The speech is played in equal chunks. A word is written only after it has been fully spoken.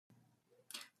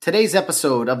Today's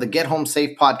episode of the Get Home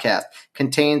Safe podcast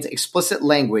contains explicit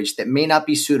language that may not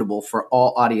be suitable for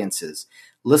all audiences.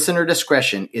 Listener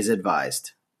discretion is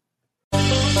advised. It's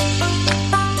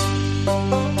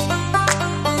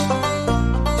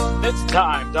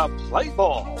time to play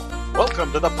ball.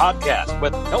 Welcome to the podcast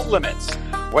with no limits.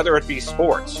 Whether it be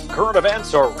sports, current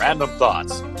events, or random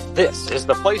thoughts, this is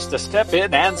the place to step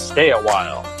in and stay a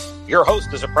while. Your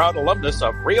host is a proud alumnus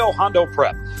of Rio Hondo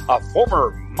Prep, a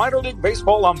former minor league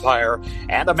baseball umpire,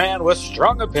 and a man with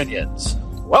strong opinions.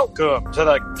 Welcome to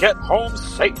the Get Home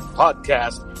Safe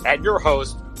podcast and your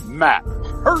host, Matt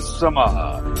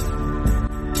Hersema.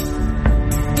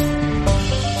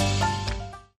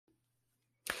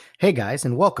 Hey guys,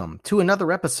 and welcome to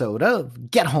another episode of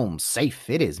Get Home Safe.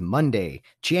 It is Monday,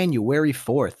 January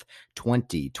 4th,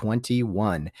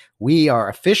 2021. We are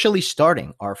officially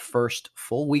starting our first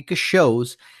full week of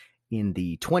shows in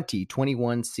the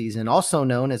 2021 season, also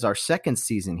known as our second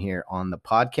season here on the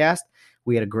podcast.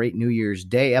 We had a great New Year's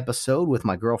Day episode with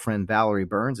my girlfriend, Valerie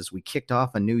Burns, as we kicked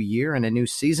off a new year and a new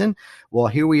season. Well,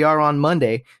 here we are on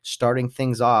Monday, starting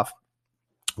things off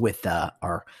with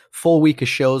our full week of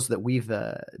shows that we've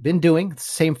been doing,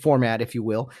 same format, if you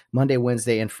will, Monday,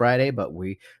 Wednesday, and Friday. But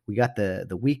we got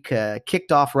the week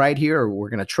kicked off right here, or we're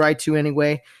going to try to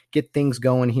anyway, get things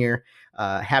going here.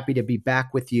 Happy to be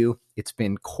back with you. It's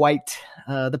been quite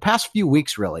the past few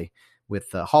weeks, really, with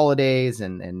holidays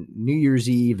and New Year's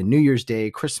Eve and New Year's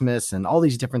Day, Christmas, and all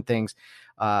these different things.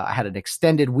 I had an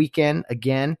extended weekend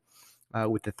again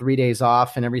with the 3 days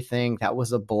off and everything. That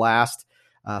was a blast.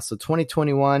 So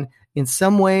 2021, in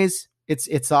some ways,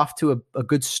 it's off to a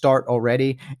good start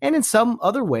already. And in some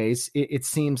other ways, it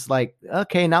seems like,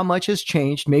 okay, not much has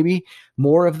changed. Maybe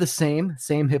more of the same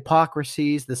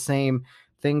hypocrisies, the same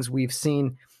things we've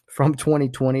seen from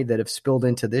 2020 that have spilled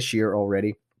into this year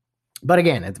already. But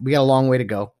again, we got a long way to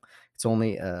go. It's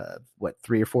only,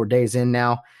 3 or 4 days in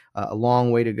now, a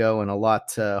long way to go, and a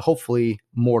lot, hopefully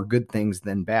more good things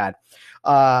than bad.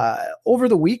 Over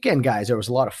the weekend, guys, there was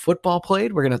a lot of football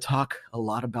played. We're going to talk a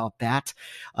lot about that.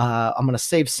 I'm going to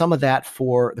save some of that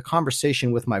for the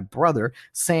conversation with my brother.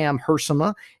 Sam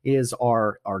Hersema is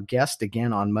our guest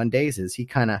again on Mondays, as he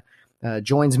kind of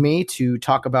joins me to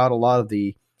talk about a lot of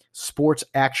the sports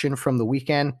action from the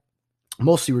weekend,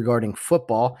 mostly regarding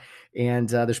football. And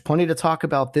there's plenty to talk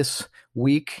about this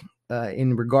week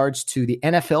in regards to the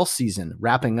NFL season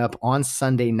wrapping up on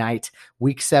Sunday night,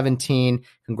 week 17.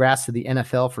 Congrats to the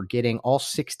NFL for getting all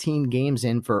 16 games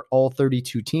in for all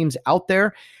 32 teams out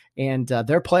there. And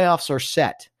their playoffs are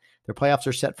set. Their playoffs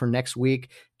are set for next week,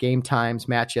 game times,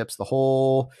 matchups, the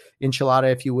whole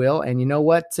enchilada, if you will. And you know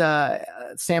what?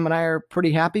 Sam and I are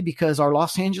pretty happy because our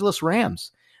Los Angeles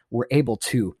Rams were able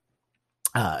to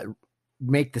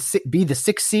be the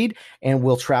sixth seed, and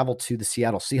will travel to the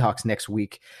Seattle Seahawks next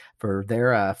week for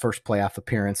their first playoff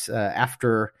appearance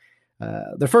after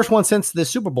their first one since the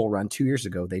Super Bowl run 2 years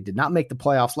ago. They did not make the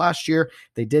playoffs last year.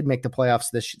 They did make the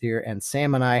playoffs this year, and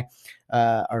Sam and I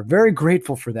are very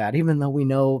grateful for that, even though we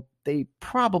know they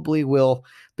probably will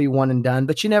be one and done,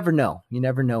 but you never know. You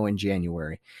never know in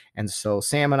January. And so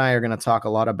Sam and I are going to talk a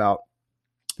lot about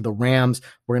the Rams.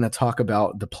 We're going to talk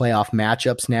about the playoff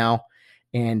matchups now,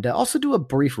 and also do a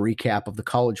brief recap of the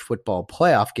college football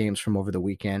playoff games from over the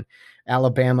weekend.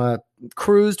 Alabama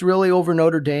cruised really over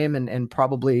Notre Dame, and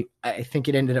probably, I think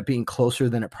it ended up being closer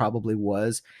than it probably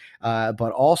was.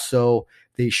 But also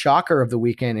the shocker of the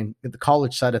weekend in the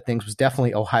college side of things was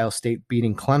definitely Ohio State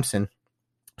beating Clemson.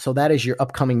 So that is your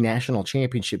upcoming national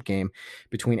championship game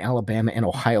between Alabama and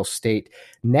Ohio State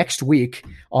next week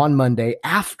on Monday,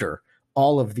 after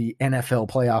all of the NFL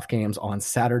playoff games on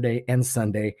Saturday and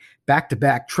Sunday,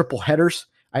 back-to-back triple headers.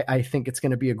 I think it's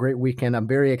going to be a great weekend. I'm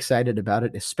very excited about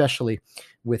it, especially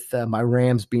with my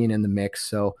Rams being in the mix.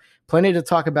 So plenty to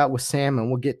talk about with Sam, and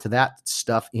we'll get to that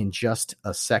stuff in just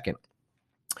a second.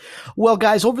 Well,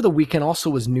 guys, over the weekend also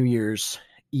was New Year's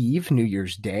Eve, New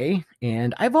Year's Day,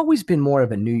 and I've always been more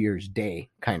of a New Year's Day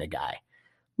kind of guy.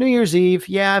 New Year's Eve,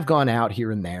 yeah, I've gone out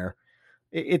here and there.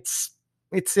 It's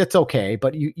okay,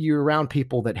 but you're around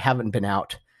people that haven't been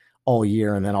out all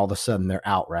year, and then all of a sudden they're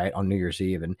out, right, on New Year's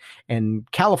Eve.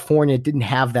 And California didn't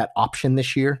have that option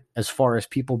this year as far as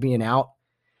people being out.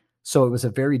 So it was a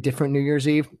very different New Year's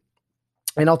Eve.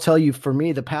 And I'll tell you, for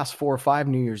me, the past 4 or 5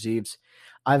 New Year's Eves,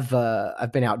 I've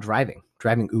been out driving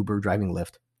Uber, driving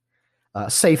Lyft,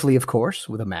 safely, of course,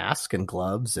 with a mask and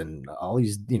gloves and all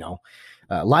these,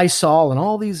 Lysol and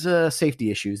all these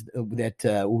safety issues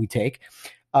that we take.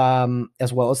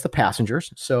 As well as the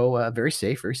passengers. So very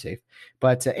safe, very safe.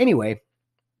 But anyway,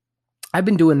 I've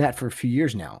been doing that for a few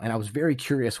years now, and I was very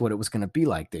curious what it was going to be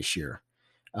like this year.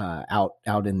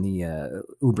 out in the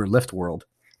Uber Lyft world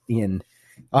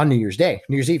on New Year's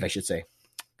Eve, I should say.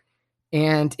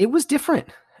 And it was different.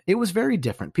 It was very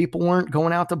different. People weren't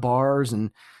going out to bars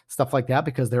and stuff like that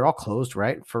because they're all closed,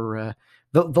 right, for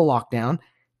the lockdown.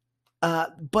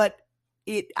 But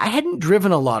I hadn't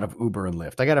driven a lot of Uber and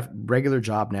Lyft. I got a regular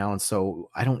job now, and so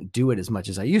I don't do it as much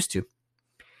as I used to.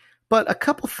 But a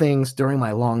couple things during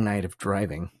my long night of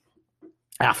driving,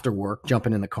 after work,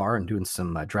 jumping in the car and doing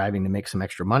some driving to make some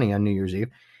extra money on New Year's Eve,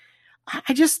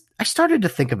 I started to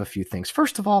think of a few things.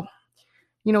 First of all,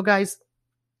 guys,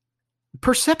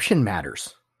 perception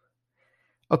matters.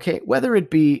 Okay, whether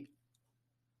it be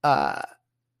the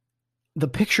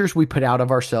pictures we put out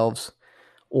of ourselves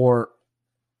or,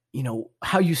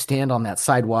 how you stand on that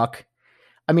sidewalk.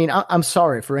 I mean, I'm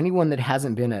sorry for anyone that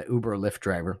hasn't been an Uber or Lyft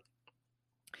driver.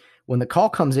 When the call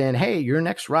comes in, hey, your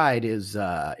next ride is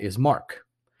Mark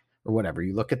or whatever.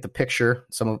 You look at the picture.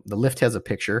 The Lyft has a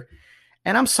picture.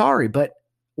 And I'm sorry, but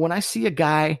when I see a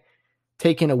guy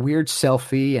taking a weird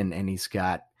selfie and he's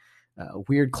got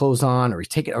weird clothes on, or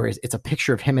it's a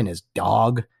picture of him and his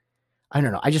dog, I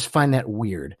don't know. I just find that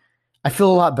weird. I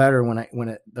feel a lot better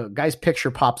when the guy's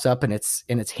picture pops up and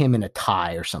it's him in a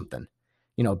tie or something,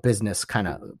 business kind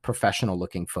of professional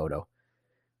looking photo.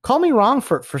 Call me wrong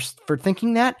for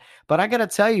thinking that, but I got to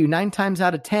tell you, 9 times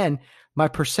out of 10, my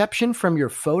perception from your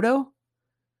photo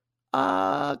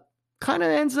kind of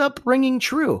ends up ringing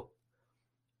true.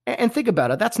 And think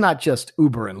about it. That's not just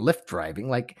Uber and Lyft driving.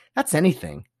 Like, that's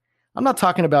anything. I'm not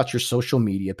talking about your social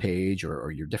media page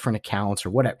or your different accounts or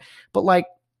whatever. But like,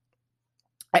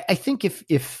 I think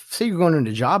if say you're going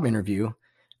into a job interview,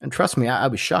 and trust me, I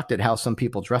was shocked at how some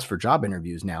people dress for job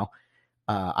interviews now.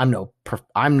 I'm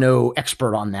no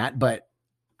expert on that, but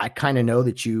I kind of know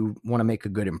that you want to make a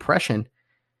good impression.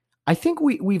 I think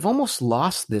we've almost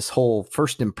lost this whole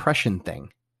first impression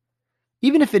thing.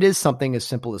 Even if it is something as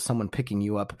simple as someone picking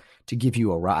you up to give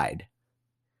you a ride.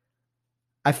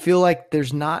 I feel like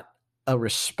there's not a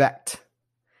respect.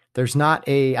 There's not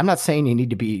I'm not saying you need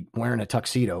to be wearing a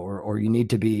tuxedo or you need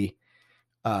to be,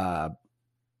 have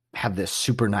this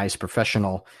super nice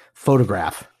professional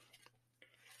photograph.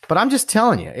 But I'm just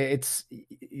telling you,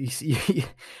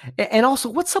 and also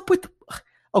what's up with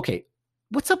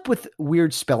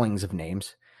weird spellings of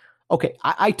names? Okay.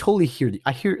 I totally hear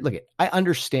I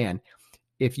understand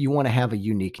if you want to have a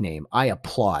unique name. I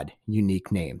applaud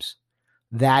unique names.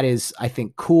 That is, I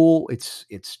think, cool. It's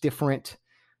different.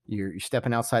 You're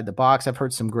stepping outside the box. I've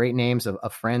heard some great names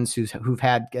of friends who've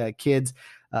had kids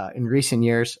in recent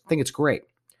years. I think it's great.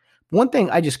 One thing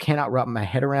I just cannot wrap my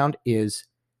head around is,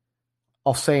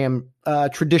 I'll say them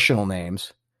traditional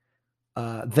names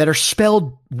that are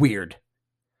spelled weird,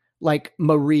 like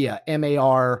Maria,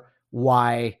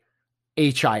 Maryhia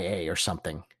or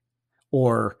something,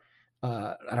 or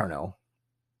I don't know,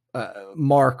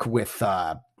 Mark with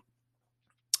a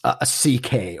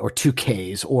CK or 2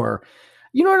 Ks, or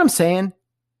you know what I'm saying?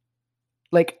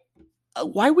 Like,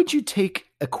 why would you take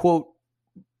a quote,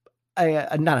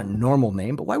 not a normal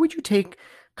name, but why would you take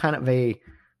kind of a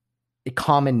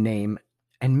common name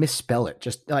and misspell it?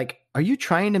 Just like, are you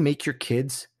trying to make your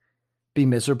kids be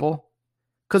miserable?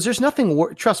 Because there's nothing,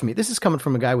 trust me, this is coming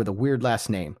from a guy with a weird last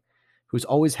name who's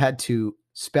always had to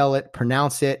spell it,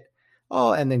 pronounce it,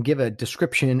 and then give a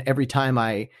description every time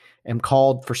I am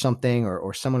called for something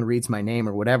or someone reads my name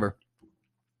or whatever.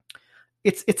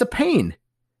 It's a pain.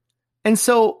 And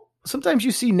so sometimes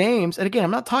you see names, and again, I'm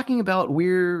not talking about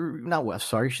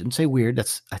shouldn't say weird.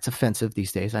 That's offensive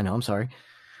these days. I know, I'm sorry.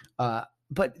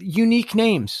 But unique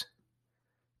names.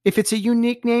 If it's a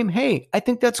unique name, hey, I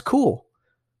think that's cool.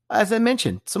 As I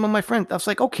mentioned, some of my friends, I was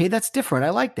like, okay, that's different. I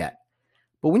like that.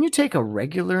 But when you take a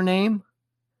regular name,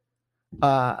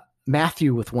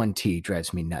 Matthew with 1 T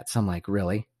drives me nuts. I'm like,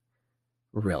 really?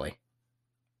 Really?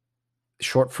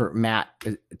 Short for Matt,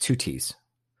 2 T's.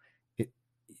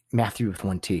 Matthew with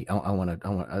 1 T. I want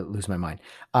to lose my mind.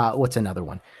 What's another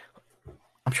one?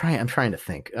 I'm trying to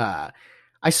think.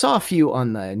 I saw a few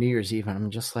on the New Year's Eve, and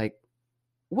I'm just like,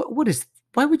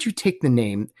 why would you take the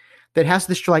name that has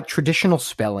this like traditional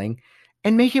spelling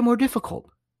and make it more difficult?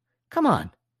 Come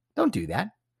on, don't do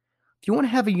that. If you want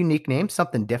to have a unique name,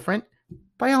 something different,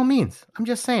 by all means. I'm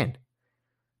just saying.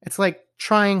 It's like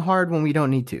trying hard when we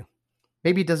don't need to.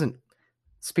 Maybe it doesn't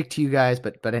speak to you guys,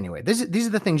 but anyway, these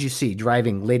are the things you see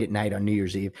driving late at night on New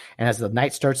Year's Eve. And as the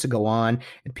night starts to go on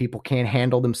and people can't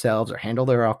handle themselves or handle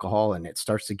their alcohol, and it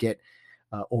starts to get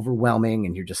overwhelming,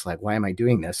 and you're just like, why am I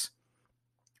doing this?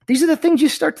 These are the things you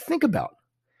start to think about.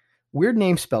 Weird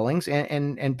name spellings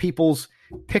and people's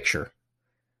picture.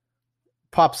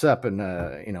 pops up and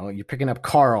you're picking up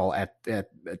Carl at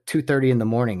 2:30 in the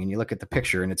morning, and you look at the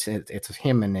picture and it's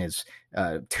him and his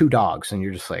 2 dogs, and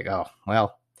you're just like, oh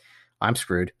well, I'm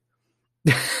screwed.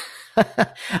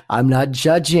 I'm not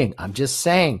judging. I'm just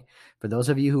saying, for those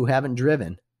of you who haven't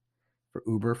driven for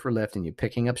Uber, for Lyft, and you're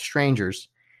picking up strangers,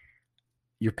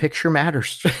 your picture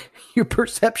matters. Your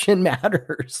perception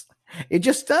matters. It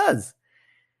just does.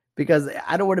 Because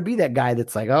I don't want to be that guy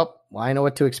that's like, oh, well, I know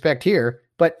what to expect here.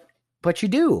 But you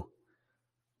do.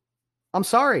 I'm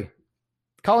sorry.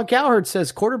 Colin Cowherd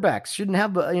says quarterbacks shouldn't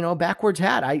have a backwards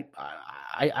hat.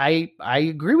 I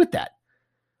agree with that.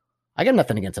 I got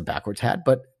nothing against a backwards hat,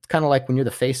 but it's kind of like when you're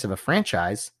the face of a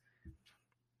franchise.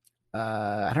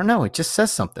 I don't know. It just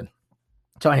says something.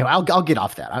 So anyway, I'll get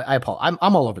off that. I apologize.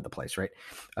 I'm all over the place, right?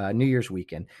 New Year's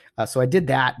weekend. So I did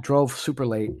that, drove super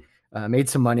late, made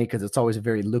some money because it's always a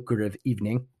very lucrative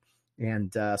evening.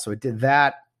 And so I did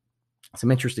that. Some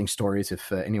interesting stories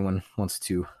if anyone wants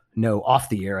to know off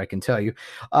the air, I can tell you.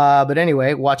 But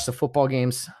anyway, watch the football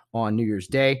games on New Year's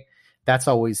Day. That's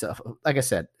always, like I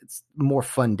said, it's a more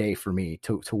fun day for me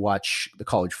to watch the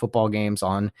college football games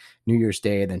on New Year's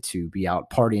Day than to be out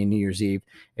partying New Year's Eve.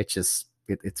 It's just,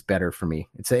 it's better for me.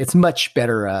 It's much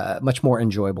better, much more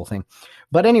enjoyable thing.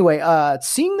 But anyway,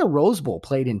 seeing the Rose Bowl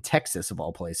played in Texas, of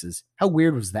all places, how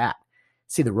weird was that?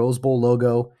 See the Rose Bowl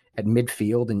logo at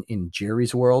midfield in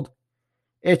Jerry's World.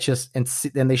 It's just, and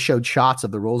then they showed shots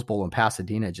of the Rose Bowl in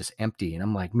Pasadena just empty. And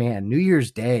I'm like, man, New Year's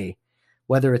Day,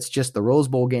 whether it's just the Rose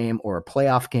Bowl game or a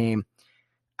playoff game,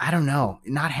 I don't know,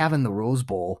 not having the Rose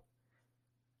Bowl,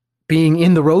 being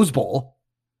in the Rose Bowl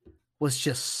was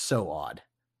just so odd.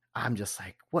 I'm just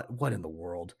like, what in the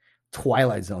world?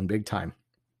 Twilight Zone big time.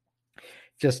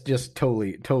 Just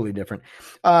totally different.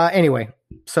 Anyway,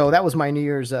 so that was my New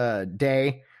Year's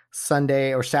day.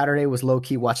 Sunday or Saturday was low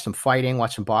key, watched some fighting,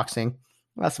 watched some boxing,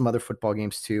 some other football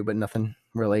games too, but nothing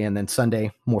really. And then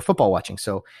Sunday, more football watching.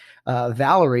 So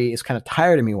Valerie is kind of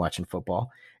tired of me watching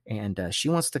football, and she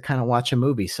wants to kind of watch a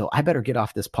movie. So I better get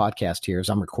off this podcast here as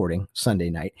I'm recording Sunday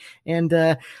night and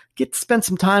get to spend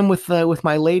some time with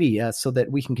my lady so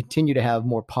that we can continue to have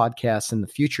more podcasts in the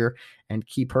future and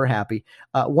keep her happy.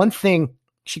 One thing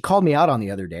she called me out on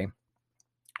the other day,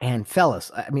 and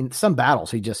fellas, I mean, some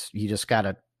battles, you just got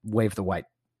to wave the white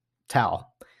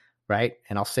towel, right?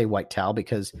 And I'll say white towel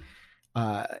because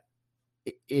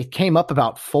it came up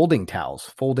about folding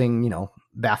towels,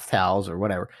 bath towels or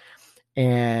whatever.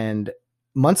 And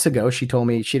months ago, she told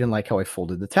me she didn't like how I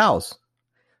folded the towels.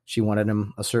 She wanted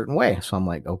them a certain way. So I'm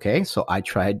like, okay. So I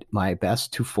tried my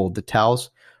best to fold the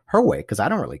towels her way because I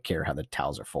don't really care how the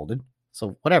towels are folded.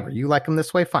 So whatever, you like them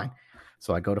this way, fine.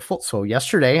 So I go to fold. So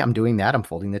yesterday I'm doing that. I'm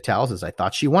folding the towels as I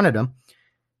thought she wanted them.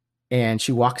 And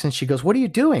she walks in, she goes, "What are you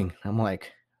doing?" I'm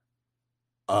like,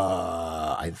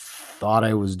 I thought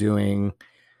I was doing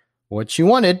what she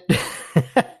wanted.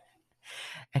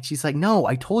 And she's like, "No,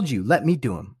 I told you, let me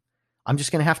do them. I'm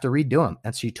just going to have to redo them."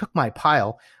 And so she took my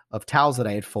pile of towels that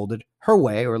I had folded her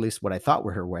way, or at least what I thought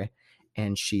were her way,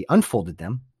 and she unfolded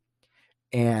them.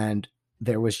 And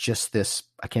there was just this,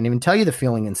 I can't even tell you the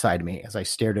feeling inside me as I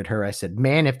stared at her. I said,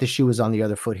 "Man, if the shoe was on the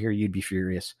other foot here, you'd be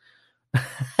furious."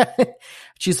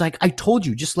 She's like, "I told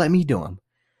you, just let me do them."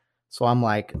 So I'm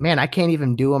like, man, I can't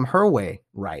even do them her way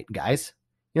right, guys.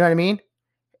 You know what I mean?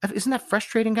 Isn't that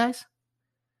frustrating, guys?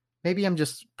 Maybe I'm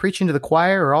just preaching to the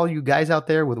choir, or all you guys out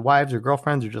there with wives or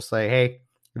girlfriends are just like, hey,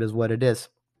 it is what it is.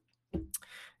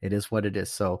 It is what it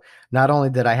is. So not only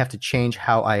did I have to change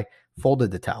how I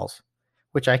folded the towels,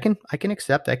 which I can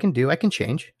accept, I can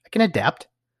change, I can adapt.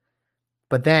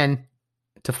 But then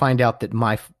to find out that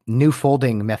my new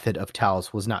folding method of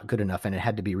towels was not good enough and it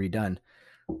had to be redone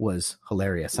was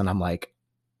hilarious. And I'm like,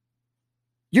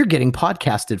 you're getting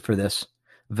podcasted for this,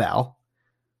 Val.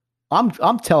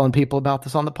 I'm telling people about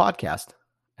this on the podcast.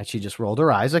 And she just rolled her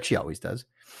eyes like she always does.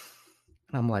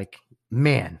 And I'm like,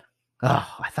 man,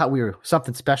 I thought we were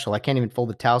something special. I can't even fold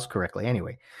the towels correctly.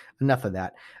 Anyway, enough of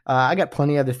that. I got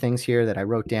plenty of other things here that I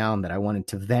wrote down that I wanted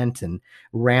to vent and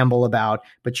ramble about,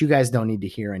 but you guys don't need to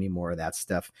hear any more of that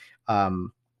stuff.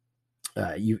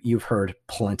 You've heard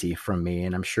plenty from me,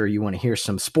 and I'm sure you want to hear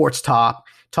some sports talk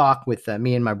with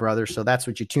me and my brother. So that's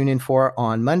what you tune in for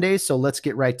on Mondays. So let's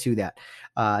get right to that.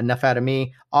 Enough out of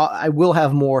me. I will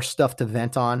have more stuff to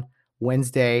vent on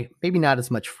Wednesday, maybe not as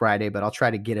much Friday, but I'll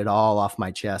try to get it all off my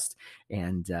chest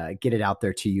and get it out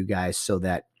there to you guys so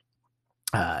that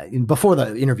before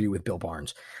the interview with Bill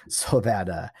Barnes, so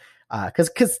that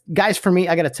because guys, for me,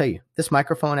 I got to tell you, this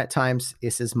microphone at times,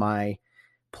 this is my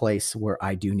place where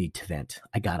I do need to vent.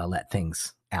 I got to let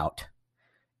things out.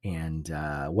 And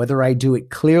whether I do it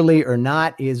clearly or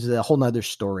not is a whole nother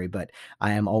story, but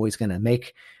I am always going to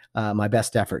make my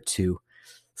best effort to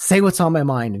say what's on my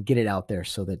mind and get it out there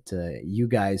so that you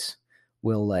guys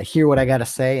will hear what I got to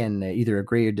say and either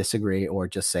agree or disagree or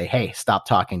just say, hey, stop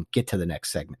talking, get to the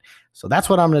next segment. So that's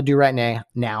what I'm going to do right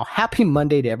now. Happy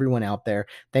Monday to everyone out there.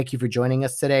 Thank you for joining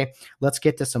us today. Let's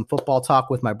get to some football talk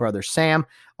with my brother Sam.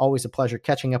 Always a pleasure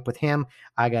catching up with him.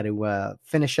 I got to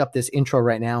finish up this intro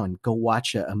right now and go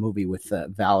watch a movie with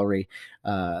Valerie.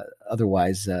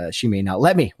 Otherwise, she may not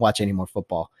let me watch any more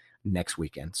football next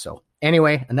weekend. So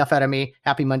anyway, enough out of me.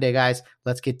 Happy Monday, guys.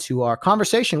 Let's get to our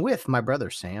conversation with my brother,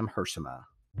 Sam Hersema.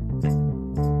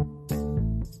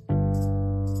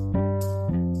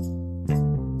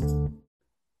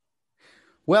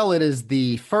 Well, it is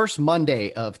the first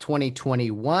Monday of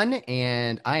 2021,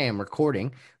 and I am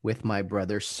recording with my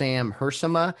brother, Sam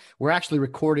Hersema. We're actually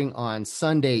recording on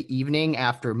Sunday evening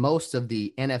after most of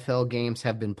the NFL games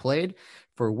have been played.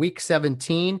 For week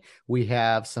 17, we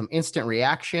have some instant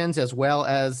reactions as well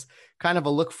as kind of a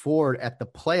look forward at the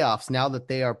playoffs now that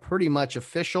they are pretty much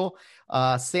official.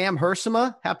 Sam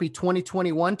Hersema, happy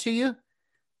 2021 to you.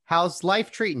 How's life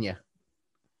treating you?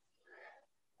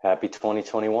 Happy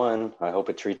 2021. I hope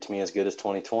it treats me as good as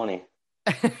 2020.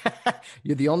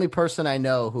 You're the only person I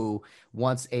know who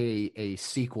wants a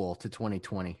sequel to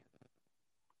 2020.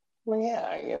 Well, yeah,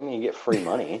 I mean, you get free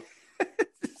money.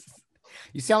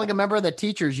 You sound like a member of the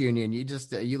teachers union.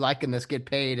 You liking this get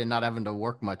paid and not having to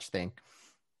work much thing.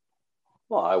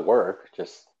 Well, I work,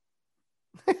 just,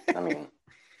 I mean,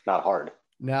 not hard.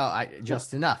 No,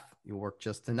 just enough. You work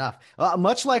just enough.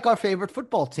 Much like our favorite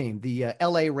football team, the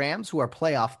LA Rams, who are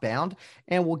playoff bound,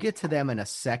 and we'll get to them in a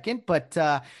second. But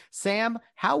Sam,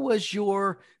 how was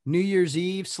your New Year's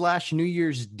Eve / New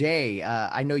Year's Day?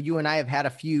 I know you and I have had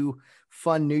a few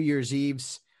fun New Year's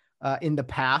Eves in the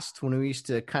past when we used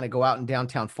to kind of go out in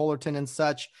downtown Fullerton and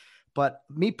such. But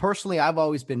me personally, I've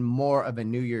always been more of a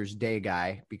New Year's Day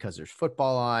guy because there's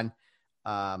football on.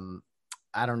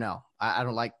 I don't know. I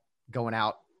don't like going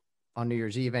out on New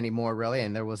Year's Eve anymore, really.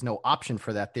 And there was no option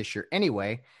for that this year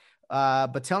anyway.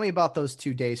 But tell me about those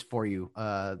 2 days for you,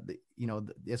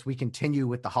 as we continue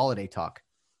with the holiday talk.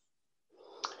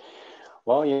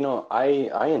 Well,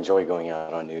 I enjoy going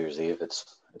out on New Year's Eve. It's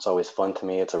always fun to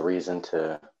me. It's a reason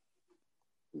to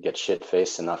get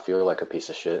shit-faced and not feel like a piece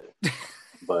of shit.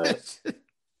 But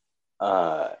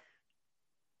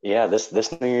yeah,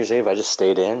 this New Year's Eve, I just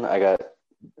stayed in. I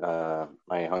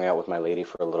hung out with my lady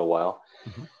for a little while.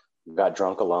 Mm-hmm. Got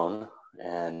drunk alone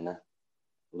and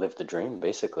lived the dream.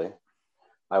 Basically,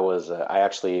 I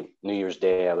actually New Year's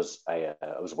Day I was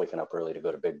waking up early to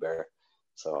go to Big Bear,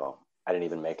 so I didn't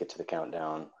even make it to the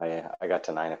countdown. I got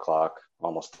to 9 o'clock,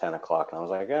 almost 10 o'clock, and I was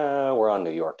like, we're on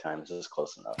New York time. This is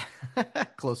close enough.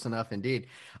 Close enough, indeed.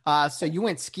 So you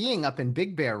went skiing up in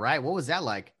Big Bear, right? What was that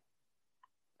like?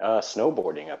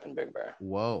 Snowboarding up in Big Bear.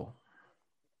 Whoa.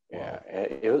 Yeah,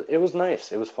 it was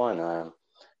nice. It was fun.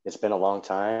 It's been a long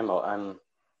time. I'm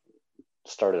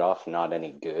started off not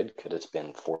any good because it's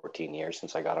been 14 years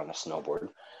since I got on a snowboard.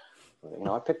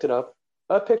 I picked it up.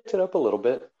 I picked it up a little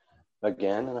bit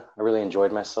again, and I really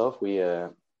enjoyed myself. We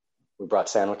brought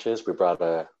sandwiches. We brought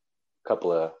a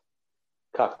couple of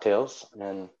cocktails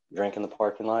and drank in the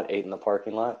parking lot, ate in the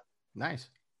parking lot. Nice.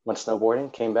 Went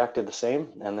snowboarding, came back, did the same,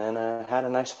 and then had a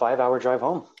nice 5-hour drive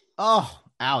home. Oh,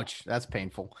 ouch. That's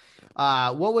painful.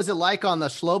 What was it like on the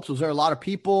slopes? Was there a lot of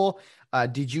people?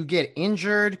 Did you get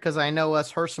injured? Because I know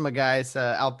us Hersema guys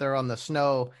out there on the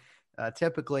snow,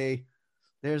 typically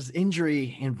there's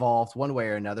injury involved one way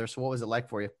or another. So what was it like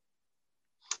for you?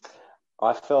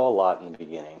 I fell a lot in the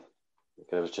beginning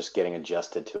because I was just getting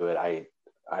adjusted to it.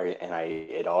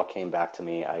 It all came back to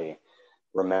me. I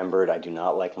remembered I do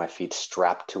not like my feet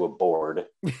strapped to a board.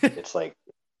 It's like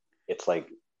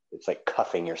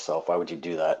cuffing yourself. Why would you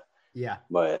do that? Yeah.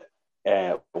 But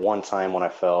one time when I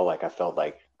felt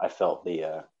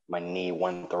my knee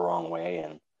went the wrong way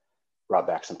and brought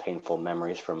back some painful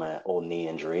memories from an old knee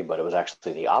injury, but it was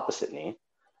actually the opposite knee.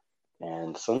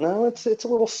 And so now it's a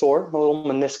little sore. My little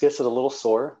meniscus is a little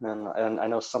sore, and I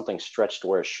know something stretched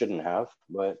where it shouldn't have,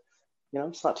 but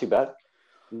it's not too bad.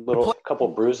 Couple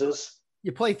bruises.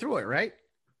 You play through it, right?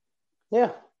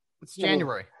 Yeah. It's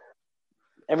January.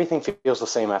 Everything feels the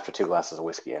same after 2 glasses of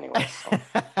whiskey anyway. So.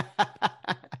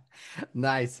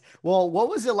 Nice. Well, what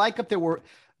was it like up there?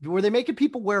 Were they making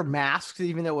people wear masks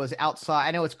even though it was outside?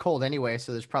 I know it's cold anyway,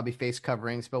 so there's probably face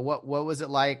coverings, but what was it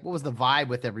like? What was the vibe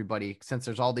with everybody since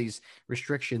there's all these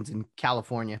restrictions in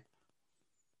California?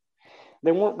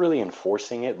 They weren't really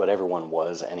enforcing it, but everyone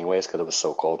was anyways because it was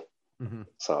so cold. Mm-hmm.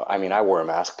 So, I mean, I wore a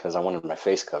mask because I wanted my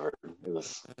face covered. It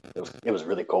was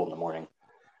really cold in the morning.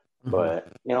 Mm-hmm.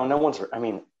 But, no one's, I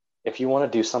mean, if you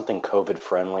want to do something COVID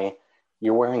friendly,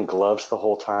 you're wearing gloves the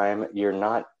whole time. You're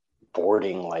not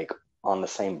boarding like on the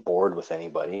same board with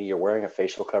anybody. You're wearing a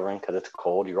facial covering because it's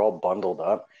cold. You're all bundled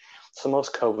up. It's the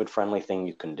most COVID friendly thing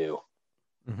you can do.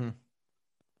 Mm-hmm.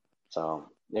 So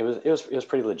it was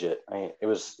pretty legit. It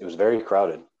was very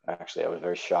crowded. Actually, I was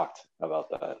very shocked about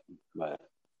that, but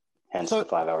hence the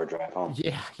 5-hour drive home.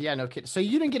 Yeah, no kidding. So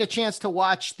you didn't get a chance to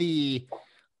watch the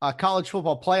college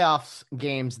football playoffs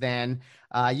games then.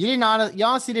 You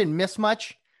honestly didn't miss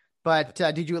much, but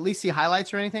did you at least see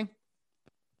highlights or anything?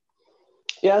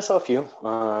 Yeah, I saw a few.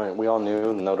 We all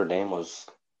knew Notre Dame was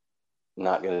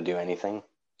not going to do anything.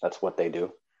 That's what they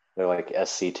do. They're like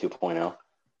SC 2.0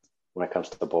 when it comes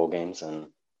to the bowl games in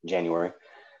January.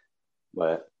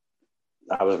 But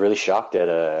I was really shocked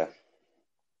at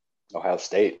Ohio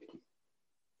State.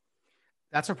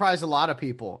 That surprised a lot of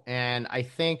people. And I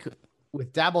think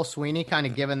with Dabo Swinney kind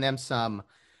of giving them some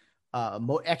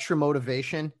extra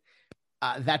motivation,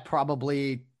 that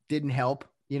probably didn't help.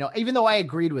 Even though I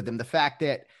agreed with him, the fact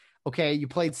that, okay, you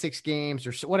played 6 games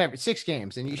or whatever, 6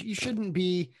 games, and you shouldn't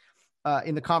be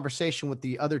in the conversation with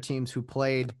the other teams who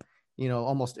played,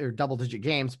 almost or double-digit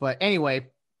games. But anyway,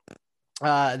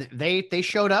 they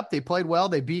showed up, they played well,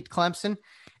 they beat Clemson,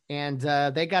 and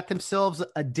they got themselves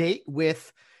a date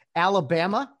with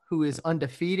Alabama, who is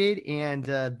undefeated, and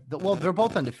they're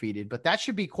both undefeated, but that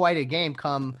should be quite a game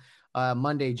come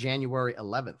Monday, January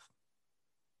 11th.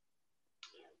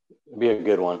 It'd be a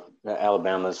good one.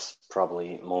 Alabama's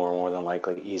probably more than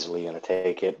likely easily going to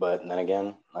take it, but then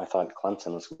again, I thought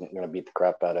Clemson was going to beat the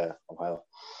crap out of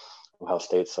Ohio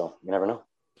State, so you never know.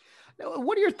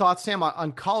 What are your thoughts, Sam,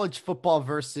 on college football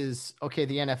versus, the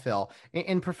NFL?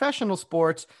 In professional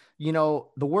sports, the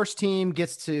worst team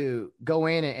gets to go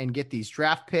in and get these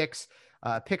draft picks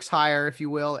higher, if you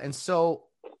will. And so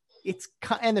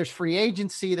and there's free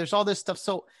agency, there's all this stuff.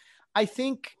 So I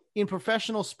think in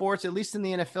professional sports, at least in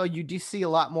the NFL, you do see a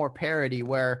lot more parity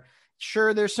where,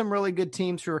 sure, there's some really good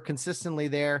teams who are consistently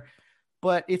there,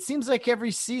 but it seems like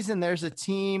every season there's a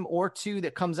team or two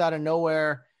that comes out of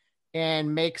nowhere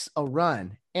and makes a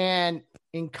run. And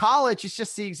in college, it's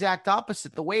just the exact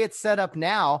opposite. The way it's set up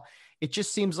now, it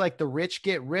just seems like the rich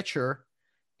get richer,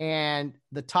 and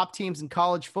the top teams in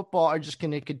college football are just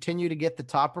going to continue to get the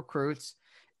top recruits.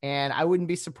 And I wouldn't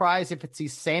be surprised if it's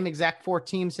these same exact 4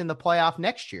 teams in the playoff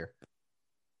next year.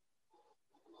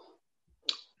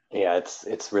 Yeah,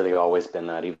 it's really always been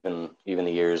that. Even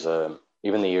the years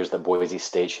that Boise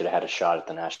State should have had a shot at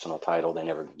the national title, they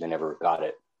never got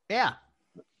it. Yeah.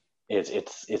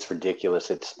 It's ridiculous.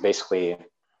 It's basically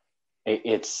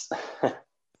it's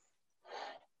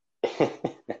I'm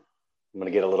going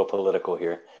to get a little political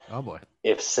here. Oh boy.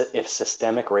 If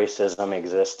systemic racism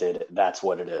existed, that's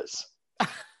what it is.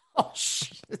 Oh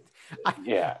shit.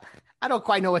 I don't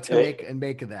quite know what to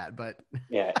make of that, but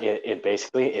yeah, it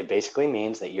basically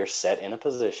means that you're set in a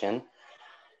position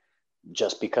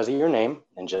just because of your name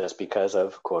and just because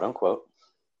of quote unquote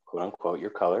your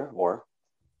color or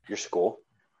your school,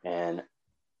 and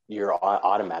you're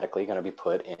automatically going to be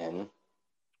put in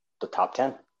the top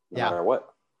 10 no matter what.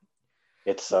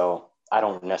 It's so I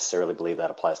don't necessarily believe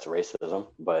that applies to racism,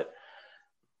 but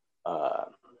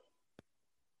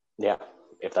yeah.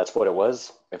 If that's what it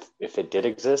was, if it did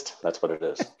exist, that's what it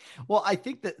is. Well, I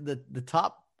think that the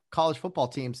top college football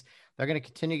teams, they're going to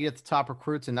continue to get the top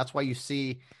recruits, and that's why you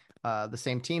see the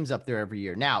same teams up there every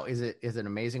year. Now, is it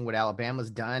amazing what Alabama's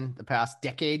done the past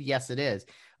decade? Yes, it is.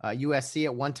 USC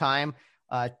at one time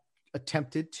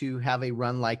attempted to have a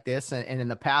run like this, and in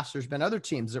the past, there's been other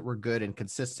teams that were good and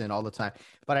consistent all the time.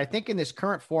 But I think in this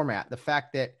current format, the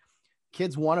fact that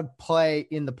kids want to play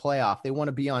in the playoff, they want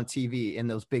to be on TV in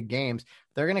those big games,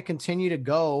 they're going to continue to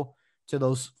go to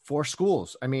those 4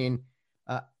 schools. I mean,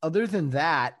 other than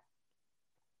that,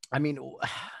 I mean,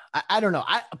 I don't know.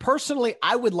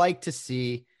 I would like to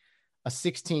see a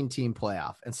 16-team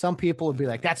playoff. And some people would be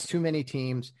like, that's too many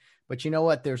teams. But you know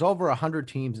what? There's over 100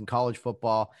 teams in college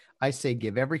football. I say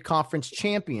give every conference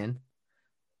champion,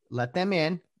 let them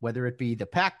in, whether it be the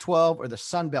Pac-12 or the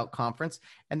Sun Belt Conference,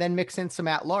 and then mix in some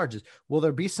at-larges. Will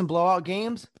there be some blowout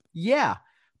games? Yeah,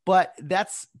 but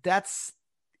that's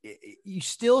you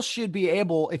still should be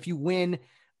able, if you win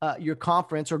your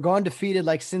conference or go undefeated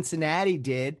like Cincinnati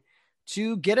did,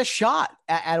 to get a shot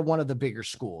at one of the bigger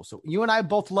schools. So you and I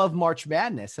both love March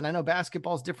Madness, and I know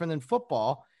basketball is different than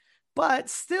football, but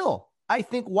still, I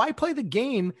think why play the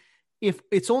game if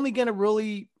it's only going to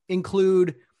really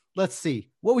include, let's see,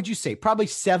 what would you say? Probably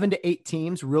 7 to 8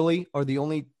 teams really are the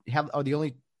only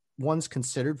ones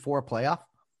considered for a playoff?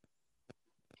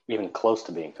 Even close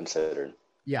to being considered.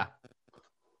 Yeah.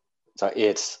 So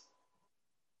it's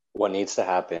what needs to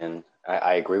happen.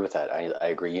 I agree with that. I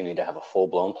agree you need to have a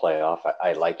full-blown playoff.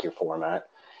 I like your format.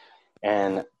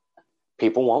 And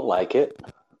people won't like it,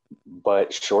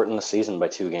 but shorten the season by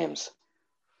 2 games.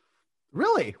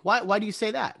 Really? Why do you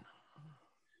say that?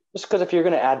 Just because if you're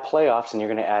going to add playoffs and you're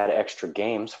going to add extra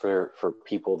games for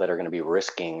people that are going to be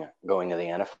risking going to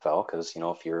the NFL, because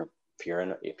if you're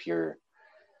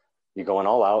going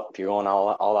all out, if you're going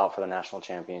all out for the national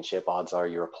championship, odds are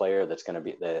you're a player that is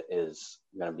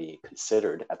going to be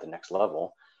considered at the next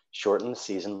level. Shorten the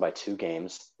season by 2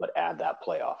 games, but add that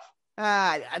playoff.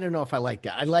 I don't know if I like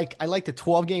that. I like the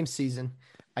 12-game season.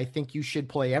 I think you should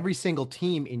play every single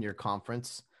team in your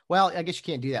conference. Well, I guess you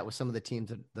can't do that with some of the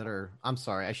teams that are, I'm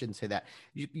sorry, I shouldn't say that.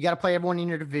 You got to play everyone in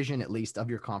your division, at least, of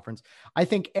your conference. I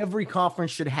think every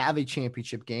conference should have a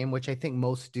championship game, which I think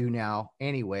most do now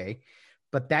anyway.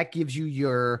 But that gives you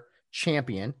your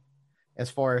champion as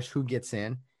far as who gets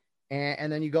in. And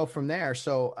then you go from there.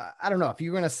 So I don't know if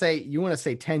you're going to say, you want to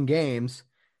say 10 games.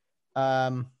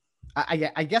 I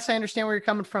guess I understand where you're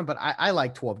coming from, but I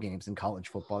like 12 games in college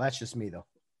football. That's just me though.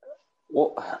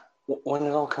 Well, when it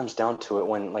all comes down to it,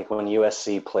 when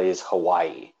USC plays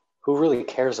Hawaii, who really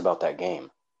cares about that game?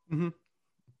 Mm-hmm.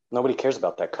 Nobody cares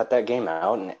about that. Cut that game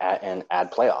out and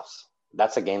add playoffs.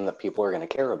 That's a game that people are going to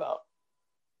care about.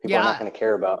 People are not going to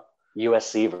care about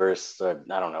USC versus,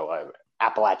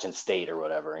 Appalachian State or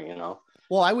whatever,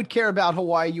 Well, I would care about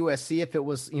Hawaii USC if it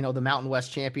was, the Mountain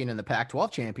West champion and the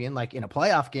Pac-12 champion, like in a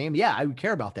playoff game. Yeah, I would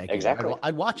care about that game. Exactly.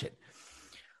 I'd watch it.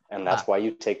 And that's why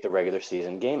you take the regular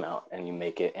season game out and you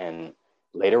make it, and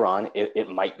later on, it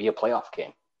might be a playoff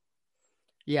game.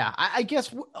 Yeah, I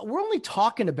guess we're only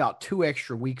talking about 2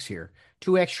 extra weeks here,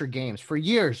 2 extra games. For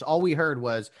years, all we heard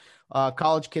was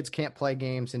college kids can't play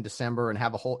games in December and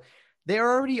have a whole – they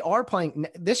already are playing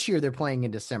 – this year they're playing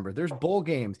in December. There's bowl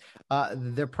games.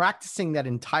 They're practicing that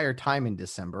entire time in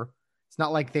December. It's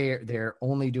not like they're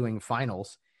only doing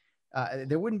finals.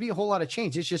 There wouldn't be a whole lot of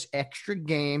change. It's just extra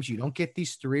games. You don't get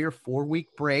these 3 or 4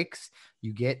 week breaks.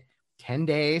 You get 10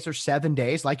 days or 7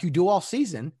 days like you do all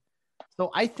season. So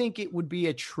I think it would be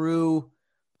a true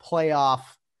playoff.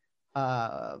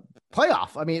 I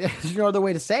mean, there's no other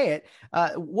way to say it.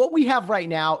 What we have right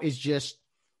now is just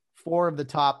 4 of the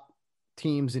top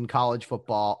teams in college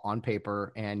football on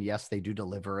paper. And yes, they do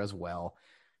deliver as well,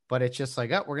 but it's just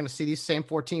like, we're going to see these same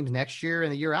 4 teams next year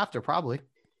and the year after, probably.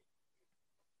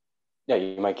 Yeah,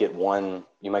 you might get one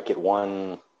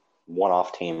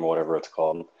one-off team or whatever it's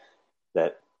called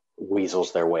that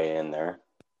weasels their way in there.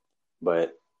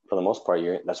 But for the most part,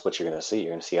 that's what you're going to see.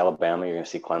 You're going to see Alabama, you're going to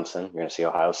see Clemson, you're going to see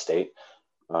Ohio State.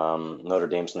 Notre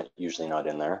Dame's usually not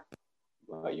in there.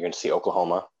 You're going to see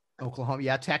Oklahoma.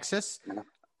 Yeah, Texas. Yeah.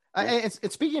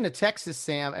 And speaking of Texas,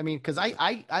 Sam, I mean, because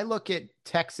I look at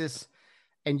Texas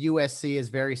and USC as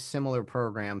very similar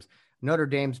programs. Notre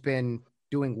Dame's been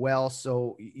doing well,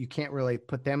 so you can't really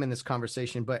put them in this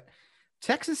conversation. But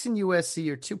Texas and USC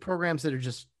are 2 programs that are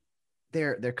just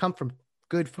they're come from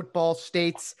good football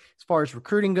states as far as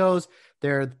recruiting goes.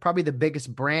 They're probably the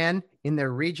biggest brand in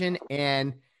their region,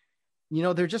 and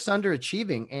they're just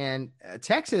underachieving. And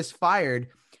Texas fired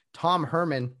Tom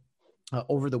Herman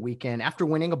over the weekend after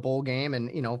winning a bowl game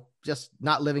and just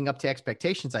not living up to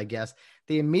expectations, I guess.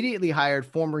 They immediately hired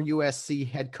former USC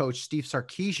head coach Steve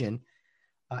Sarkisian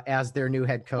as their new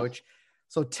head coach.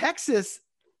 So Texas,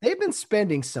 they've been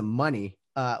spending some money.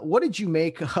 What did you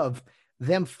make of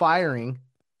them firing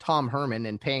Tom Herman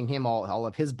and paying him all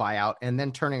of his buyout and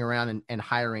then turning around and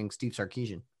hiring Steve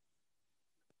Sarkisian?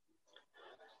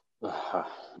 The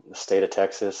state of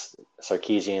Texas,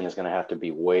 Sarkisian is going to have to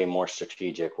be way more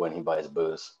strategic when he buys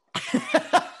booze.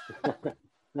 Got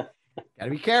to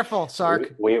be careful,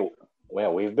 Sark.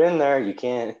 We've been there. You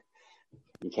can't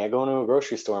go into a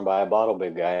grocery store and buy a bottle,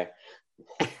 big guy.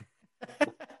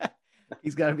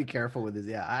 He's got to be careful with his.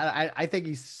 Yeah, I think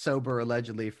he's sober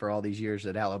allegedly for all these years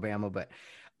at Alabama, but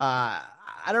I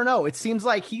don't know. It seems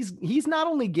like he's not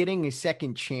only getting a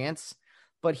second chance,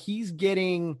 but he's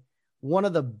getting one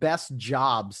of the best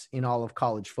jobs in all of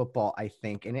college football, I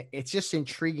think. And it's just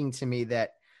intriguing to me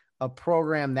that a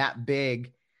program that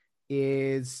big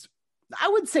is, I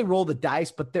wouldn't say roll the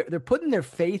dice, but they're putting their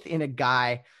faith in a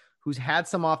guy who's had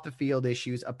some off the field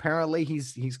issues. Apparently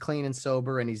he's clean and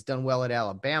sober and he's done well at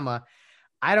Alabama.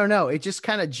 I don't know. It just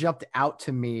kind of jumped out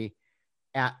to me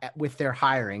with their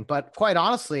hiring, but quite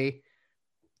honestly,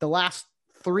 the last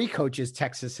 3 coaches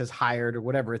Texas has hired or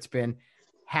whatever it's been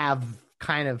have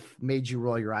kind of made you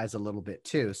roll your eyes a little bit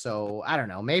too. So I don't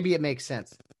know. Maybe it makes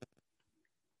sense.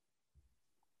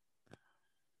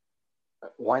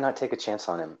 Why not take a chance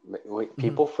on him?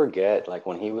 People forget, like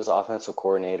when he was offensive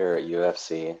coordinator at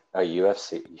USC.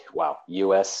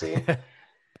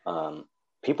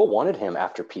 People wanted him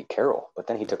after Pete Carroll, but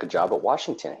then he took a job at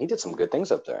Washington. He did some good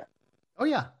things up there. Oh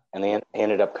yeah. And they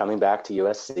ended up coming back to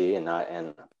USC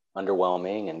and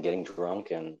underwhelming and getting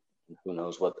drunk and who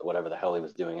knows whatever the hell he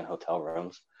was doing in hotel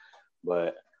rooms.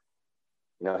 But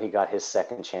he got his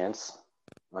second chance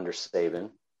under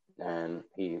Saban, and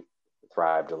he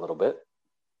thrived a little bit.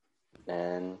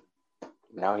 And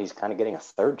now he's kind of getting a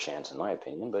third chance, in my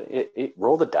opinion. But it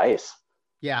roll the dice.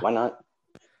 Yeah. Why not?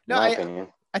 No, my opinion.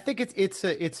 I think it's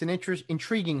an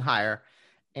intriguing hire,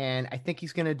 and I think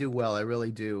he's going to do well. I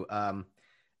really do.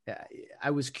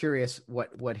 I was curious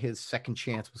what his second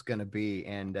chance was going to be,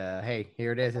 and hey,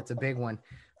 here it is. It's a big one.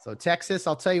 So Texas,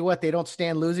 I'll tell you what, they don't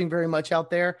stand losing very much out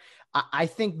there. I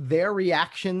think their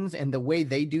reactions and the way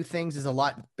they do things is a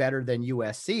lot better than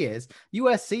USC is.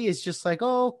 USC is just like,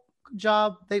 oh, good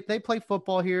job. They play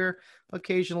football here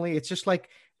occasionally. It's just like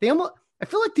I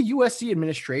feel like the USC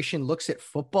administration looks at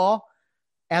football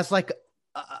as like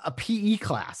a PE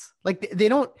class. Like they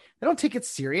don't take it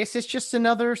serious. It's just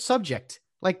another subject.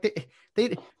 Like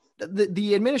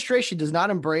the administration does not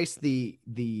embrace the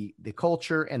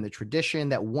culture and the tradition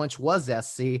that once was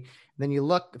SC. Then you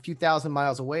look a few thousand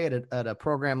miles away at a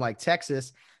program like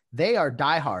Texas, they are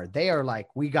diehard. They are like,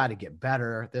 we got to get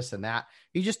better, this and that.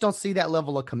 You just don't see that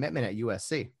level of commitment at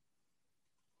USC.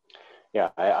 Yeah,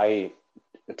 I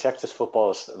Texas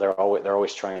football is they're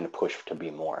always trying to push to be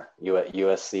more.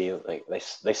 USC, like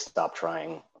they stopped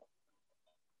trying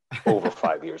over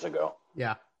 5 years ago.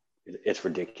 Yeah. It's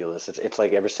ridiculous. It's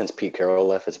like ever since Pete Carroll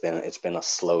left, it's been a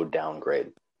slow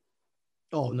downgrade.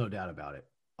 Oh, no doubt about it.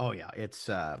 Oh yeah, it's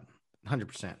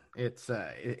 100%.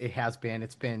 It has been.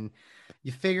 It's been.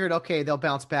 You figured, okay, they'll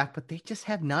bounce back, but they just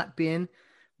have not been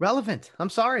relevant. I'm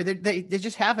sorry, they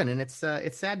just haven't, and it's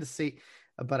sad to see.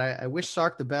 But I wish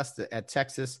Sark the best at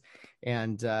Texas.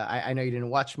 And I know you didn't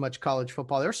watch much college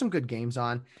football. There were some good games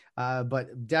on,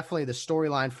 but definitely the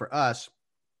storyline for us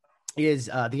is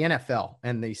the NFL,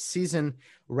 and the season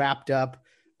wrapped up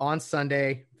on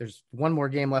Sunday. There's one more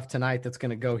game left tonight that's going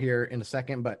to go here in a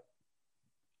second. But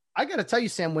I got to tell you,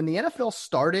 Sam, when the NFL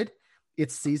started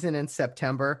its season in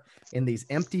September in these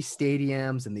empty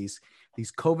stadiums and these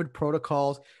COVID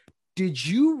protocols, did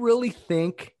you really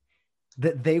think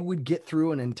that they would get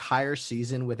through an entire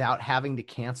season without having to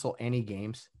cancel any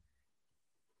games?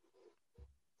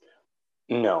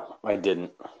 No, I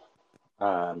didn't.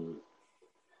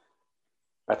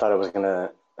 I thought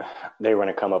they were going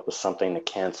to come up with something to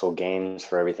cancel games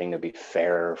for everything to be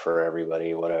fair for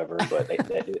everybody, whatever. But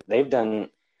they've done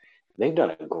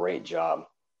a great job.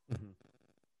 Mm-hmm.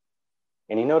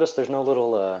 And you notice there's no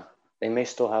little, they may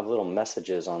still have little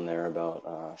messages on there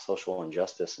about social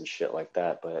injustice and shit like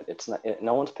that, but it's not.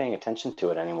 No one's paying attention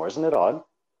to it anymore. Isn't it odd?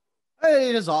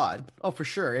 It is odd. Oh, for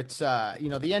sure. It's the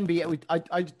NBA.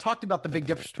 I talked about the big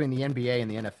difference between the NBA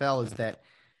and the NFL is that,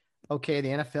 okay, the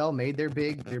NFL made their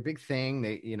big thing,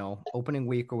 they, opening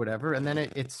week or whatever. And then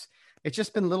it's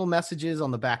just been little messages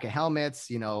on the back of helmets,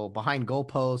 behind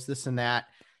goalposts, this and that.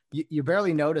 You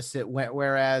barely notice it.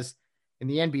 Whereas in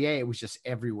the NBA, it was just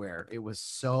everywhere. It was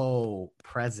so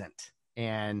present.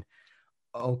 And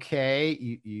okay,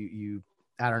 you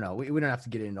I don't know. We don't have to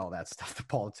get into all that stuff, the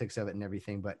politics of it and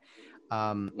everything, but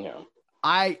yeah.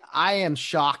 I am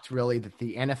shocked really that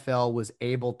the NFL was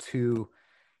able to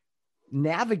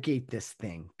navigate this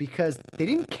thing because they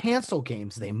didn't cancel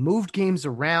games. They moved games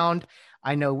around.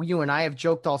 I know you and I have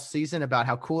joked all season about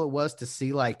how cool it was to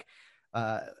see like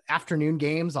afternoon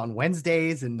games on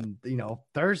Wednesdays and,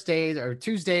 Thursdays or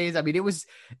Tuesdays. I mean,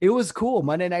 it was cool.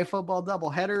 Monday Night Football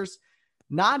doubleheaders,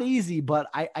 not easy, but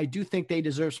I do think they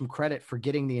deserve some credit for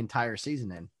getting the entire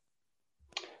season in.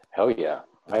 Hell yeah.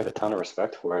 I have a ton of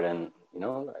respect for it. And,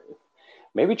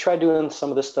 maybe try doing some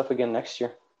of this stuff again next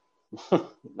year.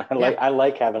 I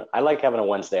like having a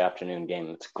Wednesday afternoon game.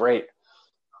 It's great.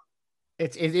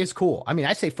 It is cool. I mean,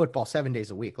 I say football 7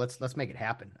 days a week. Let's make it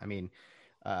happen. I mean,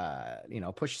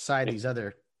 push aside these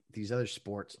other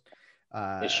sports.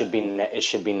 It should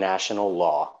be national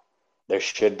law. There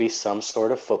should be some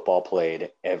sort of football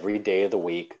played every day of the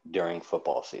week during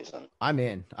football season. I'm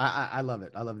in. I love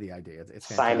it. I love the idea.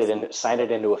 It's signed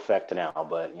it into effect now,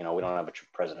 but we don't have a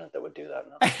president that would do that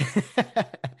now.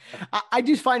 I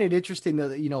do find it interesting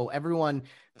that everyone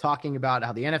talking about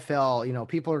how the NFL,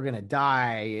 people are going to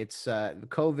die. It's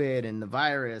COVID and the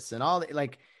virus and all that.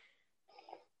 Like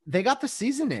they got the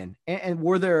season in, and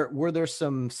were there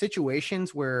some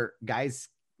situations where guys,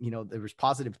 there was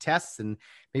positive tests and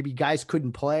maybe guys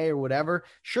couldn't play or whatever?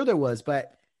 Sure there was,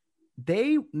 but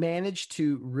they managed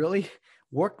to really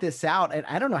work this out. And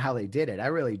I don't know how they did it. I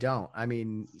really don't. I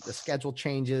mean, the schedule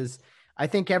changes. I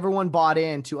think everyone bought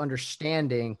into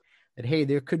understanding that, hey,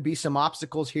 there could be some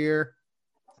obstacles here,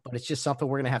 but it's just something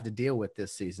we're going to have to deal with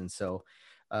this season. So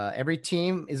every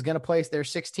team is going to play their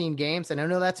 16 games. And I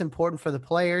know that's important for the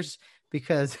players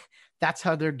because that's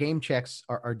how their game checks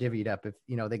are divvied up. If,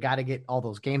 they got to get all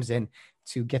those games in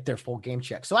to get their full game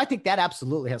check. So I think that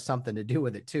absolutely has something to do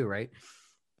with it too, right?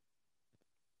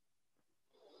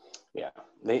 Yeah,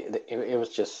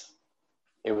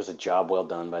 it was a job well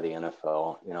done by the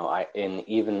NFL.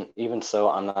 Even so,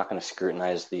 I'm not going to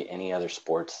scrutinize any other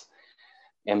sports.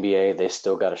 NBA, they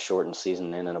still got a shortened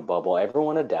season in a bubble.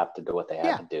 Everyone adapted to what they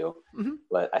had to do,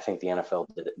 but I think the NFL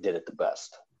did it the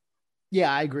best.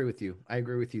 Yeah, I agree with you.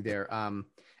 There.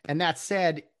 And that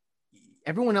said,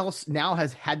 everyone else now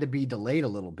has had to be delayed a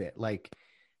little bit. Like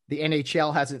the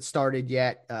NHL hasn't started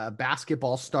yet.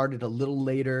 Basketball started a little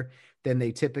later than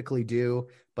they typically do,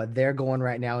 but they're going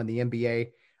right now in the NBA.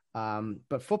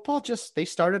 But football they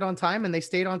started on time and they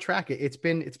stayed on track. It's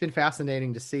been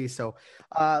fascinating to see. So,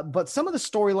 but some of the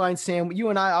storylines, Sam, you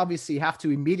and I obviously have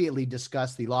to immediately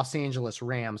discuss the Los Angeles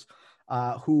Rams,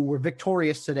 who were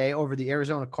victorious today over the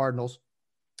Arizona Cardinals.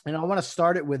 And I want to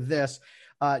start it with this.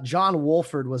 John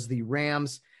Wolford was the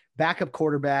Rams backup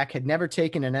quarterback, had never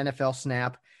taken an NFL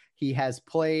snap. He has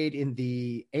played in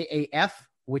the AAF,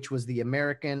 which was the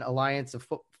American Alliance of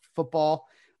Football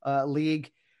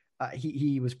League.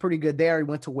 He was pretty good there. He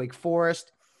went to Wake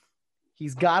Forest.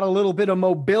 He's got a little bit of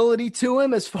mobility to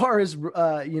him as far as,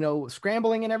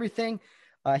 scrambling and everything.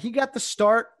 He got the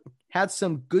start, had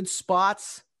some good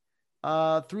spots,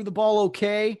 threw the ball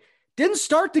okay. Didn't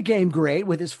start the game great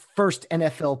with his first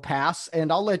NFL pass, and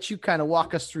I'll let you kind of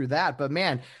walk us through that. But,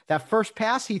 man, that first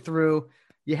pass he threw,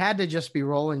 you had to just be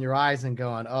rolling your eyes and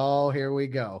going, oh, here we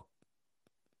go.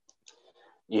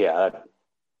 Yeah,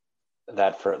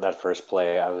 that first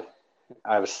play,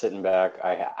 I was sitting back.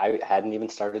 I hadn't even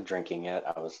started drinking yet.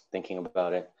 I was thinking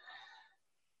about it.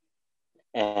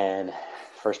 And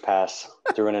first pass,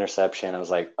 threw an interception. I was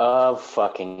like, of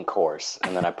fucking course.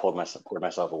 And then I poured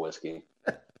myself a whiskey.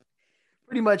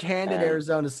 Pretty much handed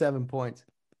Arizona 7 points.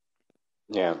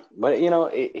 Yeah, but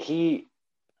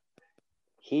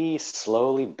he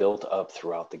slowly built up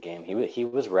throughout the game. He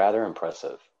was rather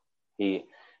impressive. It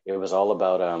was all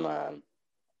about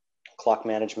clock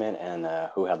management and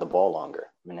who had the ball longer.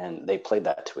 And they played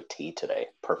that to a T today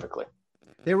perfectly.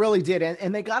 They really did.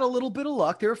 And they got a little bit of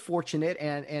luck. They were fortunate.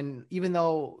 And even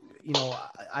though,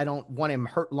 I don't want him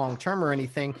hurt long-term or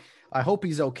anything, I hope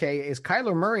he's okay. Is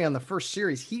Kyler Murray on the first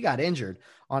series, he got injured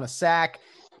on a sack.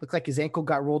 Looked like his ankle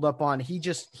got rolled up on. He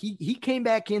came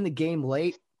back in the game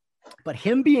late, but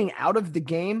him being out of the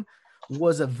game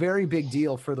was a very big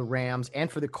deal for the Rams and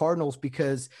for the Cardinals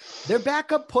because their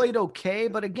backup played okay,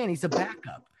 but again, he's a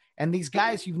backup. And these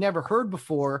guys you've never heard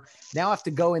before now have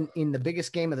to go in the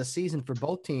biggest game of the season for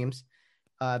both teams,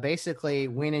 basically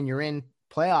win and you're in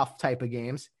playoff type of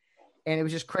games. And it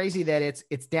was just crazy that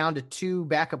it's down to two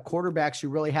backup quarterbacks who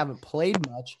really haven't played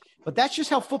much. But that's just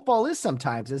how football is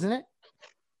sometimes, isn't it?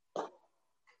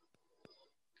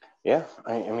 Yeah,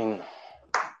 I mean,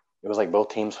 it was like both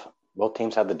teams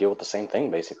had to deal with the same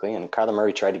thing, basically. And Kyler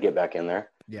Murray tried to get back in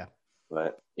there. Yeah.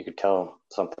 But you could tell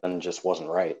something just wasn't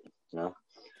right, So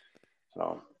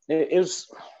it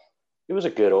was a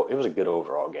good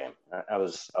overall game. I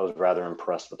was rather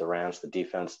impressed with the Rams. The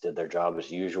defense did their job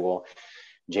as usual.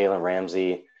 Jalen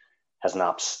Ramsey has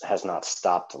not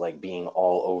stopped being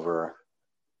all over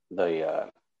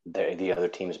the other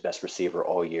team's best receiver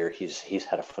all year. He's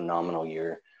had a phenomenal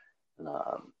year.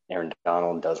 Aaron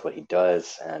Donald does what he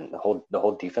does, and the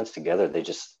whole defense together, they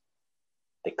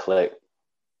click.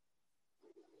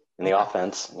 And the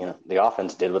offense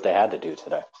did what they had to do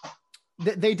today.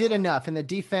 They did enough, and the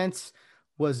defense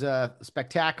was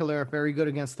spectacular, very good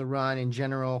against the run in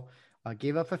general.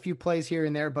 Gave up a few plays here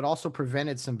and there, but also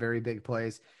prevented some very big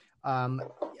plays.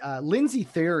 Lindsey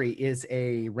Theory is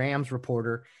a Rams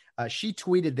reporter. She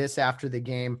tweeted this after the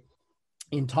game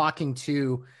in talking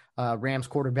to Rams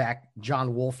quarterback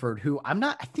John Wolford, who I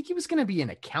think he was going to be an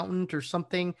accountant or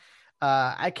something.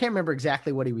 I can't remember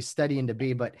exactly what he was studying to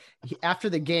be, but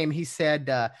after the game, he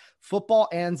said, football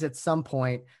ends at some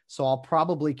point, so I'll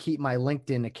probably keep my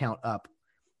LinkedIn account up,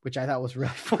 which I thought was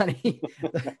really funny.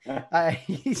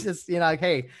 He's just,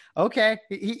 hey, okay.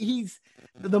 He's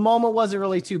the moment wasn't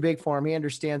really too big for him. He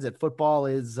understands that football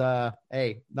is, not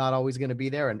always going to be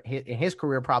there. And his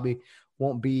career probably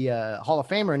won't be a Hall of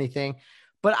Fame or anything,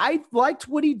 but I liked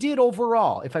what he did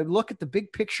overall. If I look at the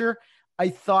big picture, I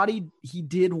thought he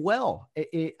did well.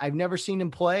 I've never seen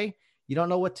him play. You don't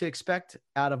know what to expect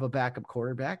out of a backup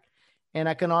quarterback. And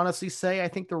I can honestly say, I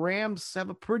think the Rams have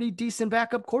a pretty decent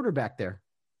backup quarterback there.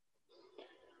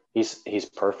 He's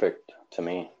perfect to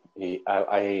me.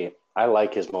 I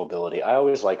like his mobility. I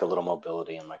always like a little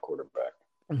mobility in my quarterback.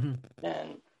 Mm-hmm.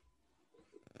 And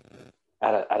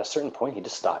at a certain point, he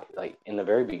just stopped. Like in the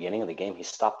very beginning of the game, he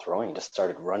stopped throwing and just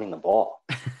started running the ball.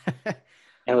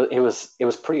 And it was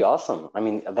pretty awesome. I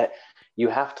mean, that you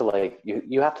have to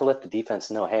you have to let the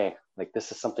defense know, hey, like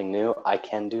this is something new. I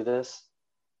can do this.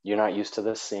 You're not used to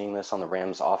this, seeing this on the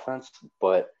Rams offense,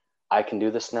 but I can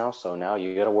do this now. So now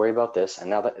you got to worry about this.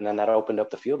 And then that opened up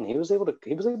the field, and he was able to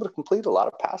complete a lot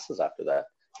of passes after that.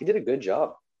 He did a good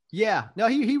job. Yeah, no,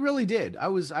 he really did. I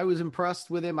was impressed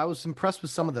with him. I was impressed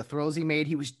with some of the throws he made.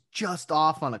 He was just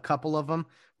off on a couple of them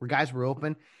where guys were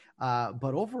open. But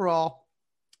overall,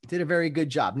 did a very good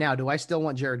job. Now, do I still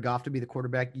want Jared Goff to be the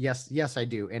quarterback? Yes, I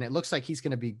do. And it looks like he's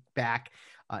going to be back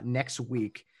next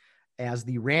week as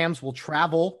the Rams will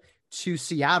travel to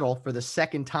Seattle for the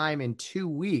second time in 2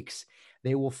 weeks.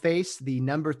 They will face the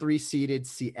number 3 seeded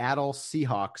Seattle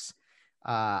Seahawks.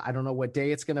 I don't know what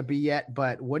day it's going to be yet,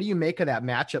 but what do you make of that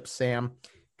matchup, Sam,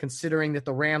 considering that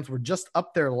the Rams were just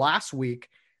up there last week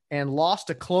and lost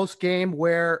a close game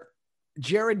where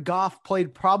Jared Goff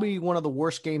played probably one of the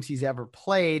worst games he's ever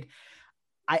played?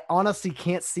 I honestly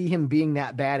can't see him being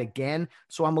that bad again.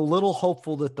 So I'm a little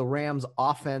hopeful that the Rams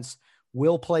offense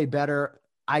will play better.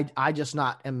 I just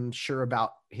not am sure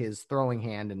about his throwing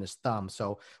hand and his thumb.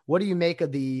 So what do you make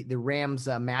of the Rams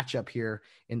matchup here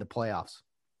in the playoffs?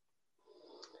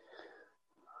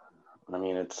 I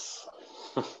mean, it's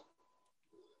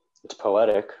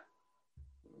poetic.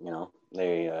 You know,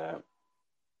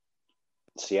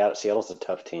 Seattle's a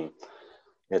tough team.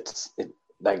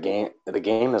 The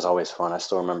game is always fun. I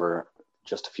still remember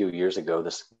just a few years ago,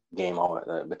 this game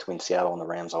between Seattle and the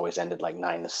Rams always ended like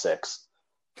 9-6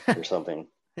 or something.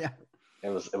 Yeah, it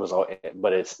was all,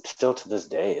 but it's still to this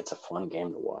day, it's a fun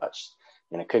game to watch,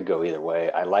 and it could go either way.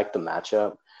 I like the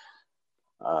matchup.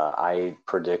 I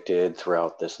predicted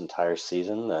throughout this entire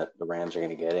season that the Rams are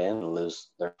going to get in and lose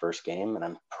their first game, and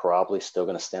I'm probably still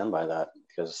going to stand by that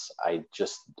because I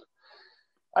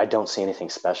don't see anything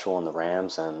special in the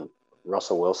Rams, and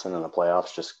Russell Wilson in the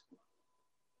playoffs, just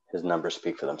his numbers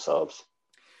speak for themselves.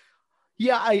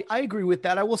 Yeah, I agree with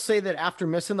that. I will say that after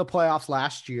missing the playoffs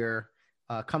last year,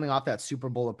 coming off that Super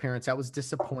Bowl appearance, that was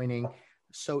disappointing.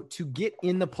 So to get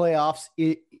in the playoffs,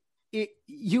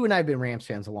 you and I have been Rams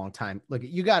fans a long time. Look,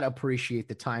 you got to appreciate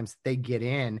the times they get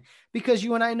in, because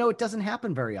you and I know it doesn't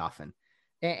happen very often.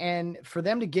 And for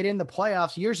them to get in the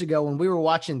playoffs years ago, when we were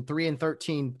watching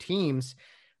 3-13 teams,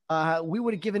 we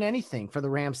would have given anything for the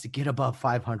Rams to get above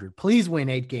 500. Please win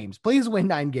 8 games. Please win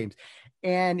 9 games.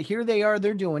 And here they are.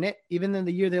 They're doing it. Even in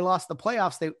the year they lost the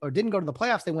playoffs, didn't go to the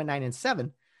playoffs, they went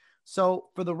 9-7. So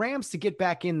for the Rams to get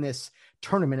back in this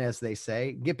tournament, as they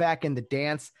say, get back in the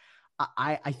dance,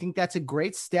 I think that's a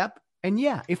great step. And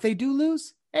yeah, if they do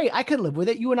lose, hey, I could live with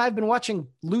it. You and I have been watching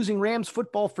losing Rams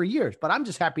football for years, but I'm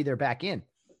just happy they're back in.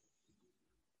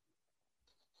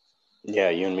 Yeah,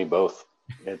 you and me both.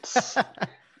 It's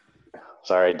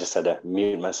sorry, I just had to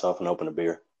mute myself and open a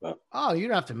beer. But. Oh, you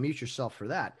don't have to mute yourself for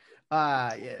that.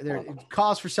 There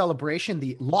cause for celebration.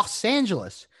 The Los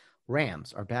Angeles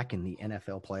Rams are back in the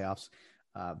NFL playoffs.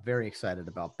 Very excited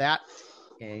about that.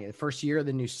 First year of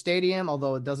the new stadium,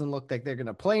 although it doesn't look like they're going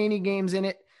to play any games in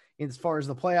it. As far as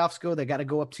the playoffs go, they got to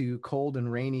go up to cold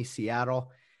and rainy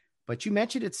Seattle. But you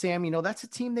mentioned it, Sam. You know, that's a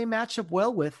team they match up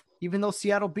well with, even though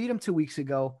Seattle beat them 2 weeks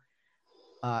ago.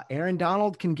 Aaron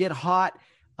Donald can get hot.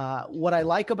 What I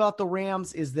like about the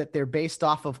Rams is that they're based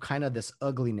off of kind of this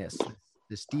ugliness,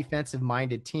 this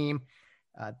defensive-minded team.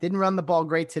 Didn't run the ball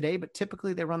great today, but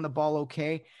typically they run the ball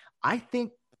okay. I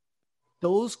think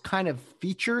those kind of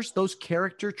features, those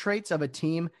character traits of a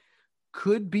team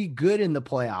could be good in the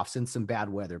playoffs in some bad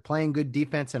weather, playing good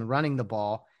defense and running the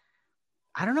ball.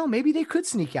 I don't know. Maybe they could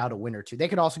sneak out a win or two. They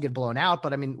could also get blown out,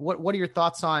 but I mean, what are your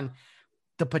thoughts on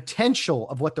the potential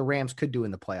of what the Rams could do in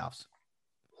the playoffs?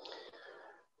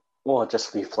 Well, it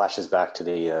just flashes back to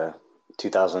the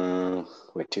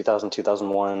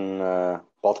 2001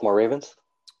 Baltimore Ravens.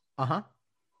 Uh-huh.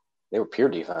 They were pure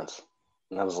defense.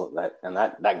 And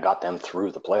that got them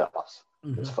through the playoffs.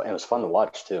 Mm-hmm. It was fun to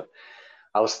watch too.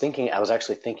 I was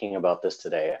actually thinking about this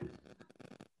today.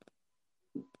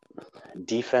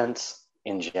 Defense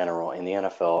in general in the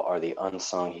NFL are the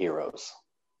unsung heroes.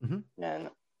 Mm-hmm. And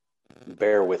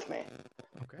bear with me.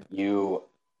 Okay. You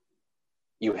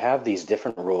have these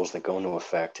different rules that go into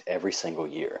effect every single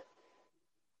year.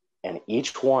 And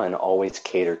each one always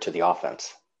cater to the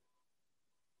offense.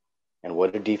 And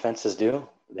what do defenses do?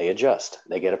 they adjust.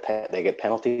 They get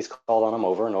penalties called on them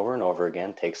over and over and over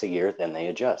again. Takes a year, then they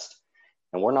adjust.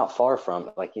 And we're not far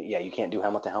from, like, yeah, you can't do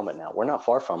helmet to helmet now. We're not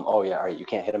far from, oh yeah, all right, you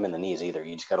can't hit them in the knees either.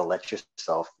 You just got to let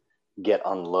yourself get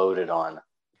unloaded on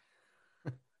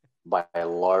by a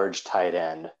large tight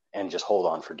end and just hold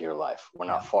on for dear life. We're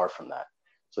not far from that.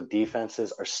 So defense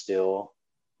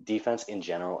in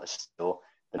general is still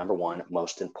the number one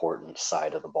most important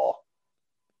side of the ball.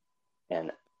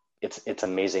 And it's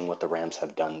amazing what the Rams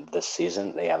have done this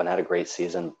season. They haven't had a great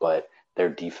season, but their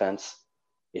defense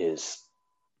has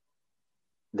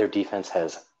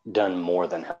done more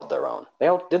than held their own. They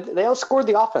outscored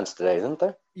the offense today, didn't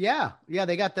they? Yeah.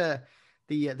 They got the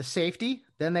safety,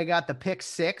 then they got the pick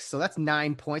 6, so that's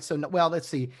 9 points. So, well, let's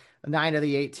see, 9 of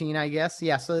the 18, I guess.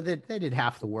 Yeah, so they did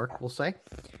half the work, we'll say.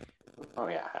 Oh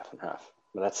yeah, half and half.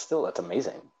 But that's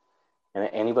amazing. And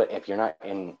anybody, if you're not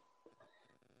in,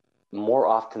 more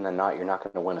often than not, you're not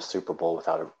going to win a Super Bowl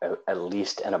without at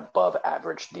least an above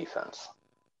average defense.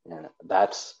 And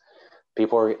that's,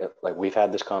 people are like, we've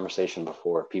had this conversation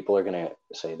before. People are going to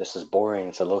say, this is boring.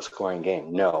 It's a low scoring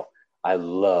game. No, I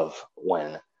love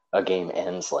when a game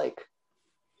ends like,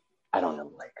 I don't know,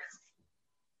 like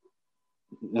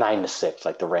 9-6,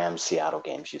 like the Rams Seattle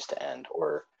games used to end,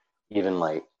 or even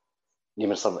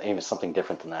something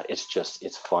different than that.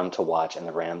 It's fun to watch, and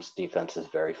the Rams defense is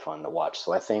very fun to watch.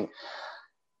 So I think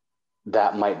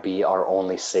that might be our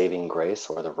only saving grace,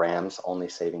 or the Rams' only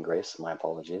saving grace, my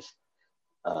apologies,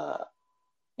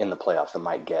 in the playoffs that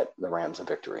might get the Rams a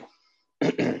victory.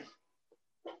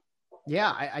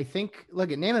 Yeah, I think, look,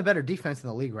 name a better defense in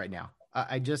the league right now.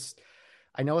 I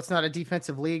know it's not a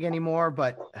defensive league anymore,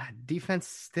 but defense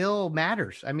still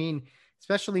matters. I mean,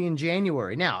 especially in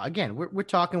January. Now, again,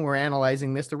 we're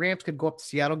analyzing this. The Rams could go up to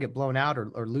Seattle, get blown out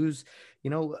or lose,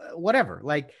 whatever.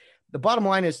 Like, the bottom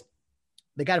line is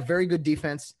they got a very good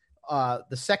defense. The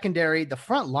secondary, the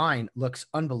front line looks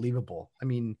unbelievable. I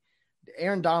mean,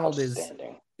 Aaron Donald is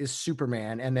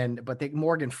Superman. But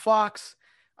Morgan Fox,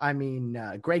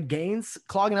 Greg Gaines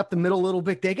clogging up the middle a little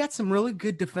bit. They got some really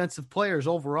good defensive players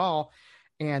overall,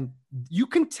 and you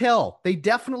can tell they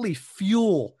definitely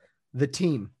fuel the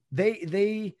team.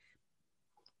 The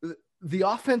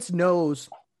offense knows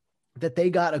that they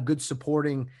got a good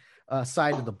supporting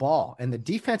side of the ball, and the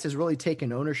defense has really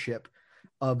taken ownership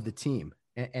of the team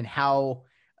and how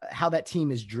that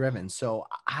team is driven. So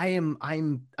I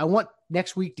want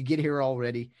next week to get here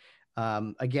already.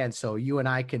 Again, so you and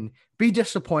I can be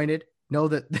disappointed, know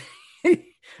that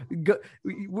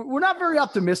we're not very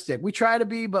optimistic. We try to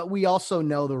be, but we also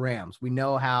know the Rams. We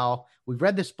know how we've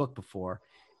read this book before.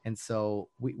 And so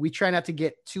we try not to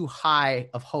get too high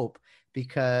of hope,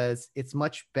 because it's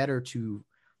much better to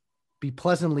be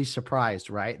pleasantly surprised,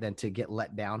 right, than to get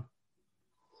let down.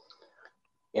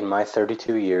 In my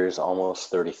 32 years,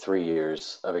 almost 33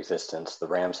 years of existence, the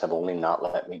Rams have only not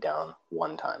let me down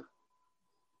one time.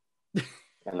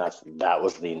 And that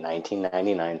was the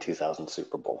 1999-2000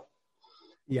 Super Bowl.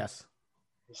 Yes.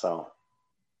 So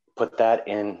put that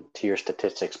into your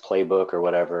statistics playbook or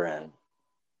whatever, and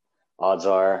odds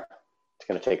are it's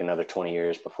going to take another 20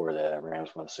 years before the Rams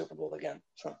win the Super Bowl again.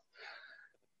 So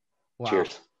wow.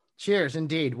 Cheers,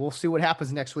 indeed. We'll see what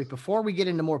happens next week. Before we get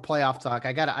into more playoff talk,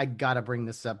 I gotta bring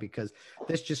this up, because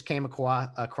this just came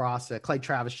across. Clay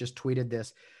Travis just tweeted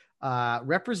this.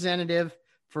 Representative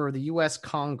for the U.S.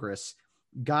 Congress,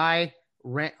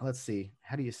 let's see,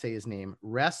 how do you say his name?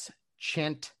 Russ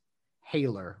Chent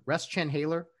Haler.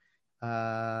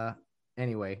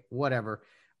 Anyway, whatever.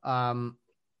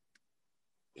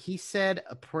 He said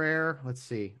a prayer. Let's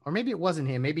see. Or maybe it wasn't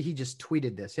him. Maybe he just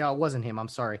tweeted this. Yeah, it wasn't him. I'm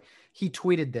sorry. He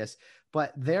tweeted this.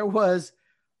 But there was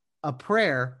a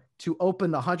prayer to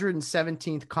open the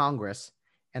 117th Congress.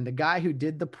 And the guy who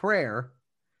did the prayer,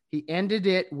 he ended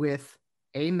it with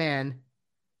amen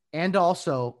and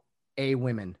also a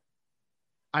women.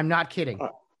 I'm not kidding.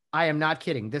 I am not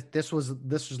kidding. This was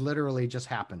literally just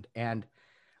happened. And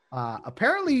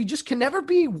apparently you just can never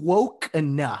be woke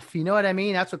enough. You know what I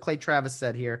mean? That's what Clay Travis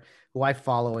said here, who I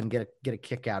follow and get a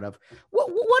kick out of.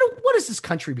 What is this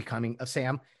country becoming,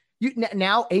 Sam?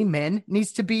 Now amen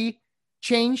needs to be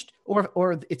changed,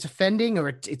 or it's offending, or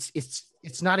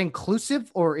it's not inclusive,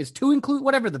 or is too inclusive,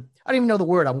 whatever I don't even know the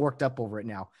word. I'm worked up over it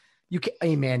now. You can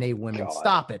amen, a women. God.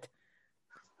 Stop it.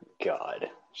 God.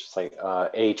 It's just like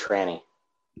a tranny.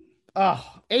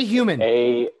 Oh, a human.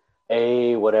 A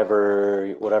whatever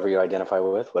you identify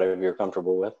with, whatever you're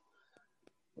comfortable with.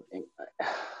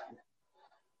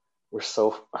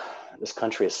 This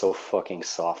country is so fucking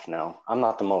soft now. I'm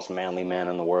not the most manly man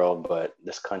in the world, but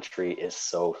this country is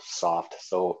so soft,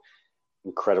 so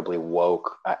incredibly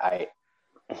woke.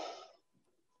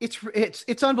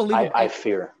 It's unbelievable. I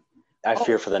fear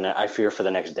for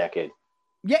the next decade.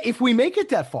 Yeah, if we make it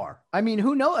that far, I mean,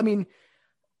 who knows? I mean,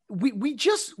 we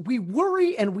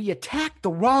worry and we attack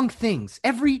the wrong things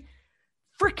every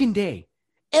freaking day,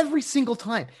 every single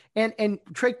time. And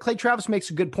Clay Travis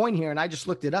makes a good point here, and I just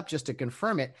looked it up just to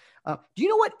confirm it. Do you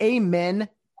know what amen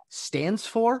stands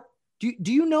for? Do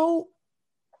you know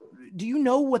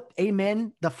what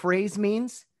amen, the phrase,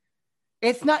 means?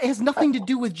 It has nothing to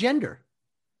do with gender.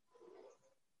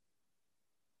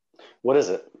 What is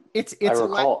it?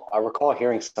 I recall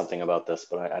hearing something about this,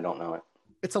 but I don't know it.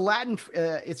 It's a Latin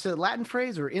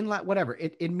phrase, or in Latin, whatever.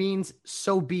 It means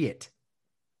 "so be it,"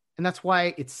 and that's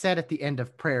why it's said at the end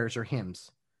of prayers or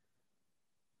hymns.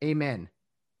 Amen.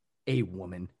 A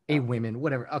woman, a women,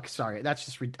 whatever. Okay, sorry. That's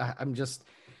just. I'm just.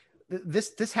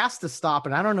 This has to stop,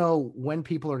 and I don't know when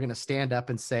people are going to stand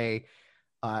up and say,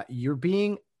 "You're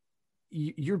being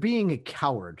a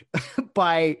coward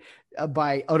by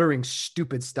uttering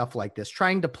stupid stuff like this,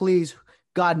 trying to please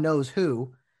God knows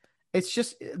who." It's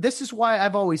just, this is why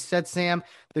I've always said, Sam,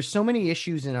 there's so many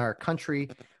issues in our country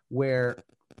where,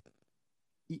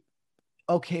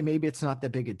 okay, maybe it's not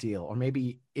that big a deal, or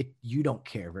maybe you don't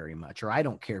care very much, or I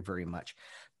don't care very much.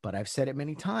 But I've said it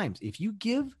many times. If you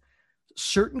give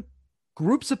certain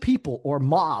groups of people or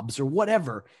mobs or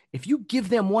whatever, if you give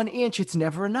them 1 inch, it's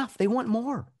never enough. They want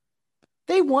more.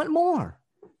 They want more.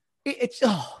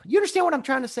 You understand what I'm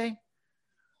trying to say?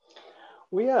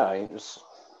 Well, yeah,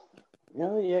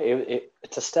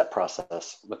 it's a step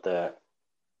process with the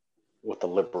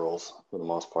liberals for the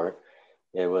most part.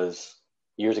 It was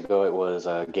years ago. It was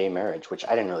gay marriage, which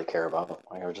I didn't really care about.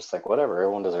 I was just like, whatever.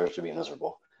 Everyone deserves to be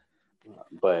miserable.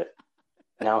 But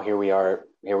now here we are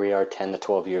 10 to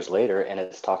 12 years later, and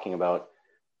it's talking about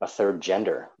a third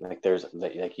gender. Like there's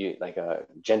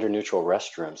gender neutral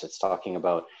restrooms. It's talking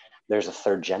about there's a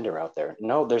third gender out there.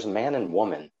 No, there's man and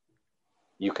woman.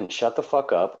 You can shut the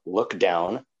fuck up, look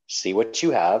down, see what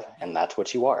you have, and that's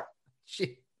what you are.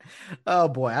 Oh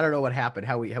boy, I don't know what happened.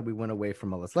 How we went away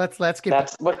from all this. Let's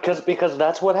get because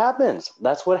that's what happens.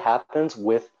 That's what happens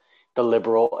with the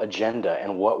liberal agenda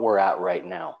and what we're at right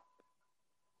now.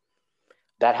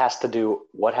 That has to do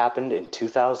what happened in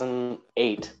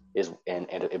 2008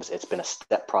 it's been a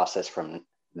step process from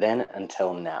then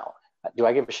until now. Do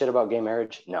I give a shit about gay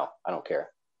marriage? No, I don't care.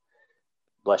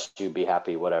 Bless you, be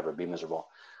happy, whatever, be miserable.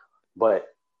 But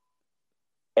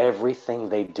everything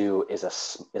they do is a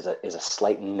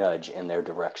slight nudge in their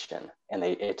direction, and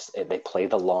they play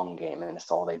the long game, and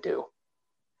it's all they do.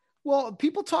 Well,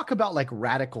 people talk about like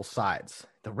radical sides,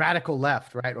 the radical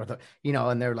left, right? Or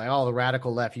and they're like, oh, the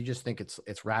radical left. You just think it's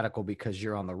radical because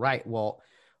you're on the right. Well,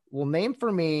 name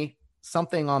for me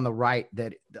something on the right,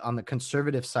 that on the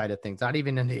conservative side of things, not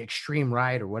even in the extreme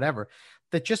right or whatever,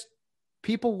 that just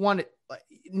people want it.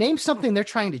 Name something they're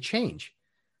trying to change.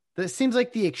 It seems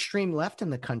like the extreme left in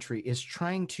the country is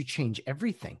trying to change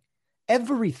everything.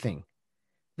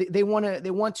 They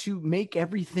want to make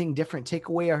everything different, take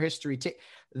away our history.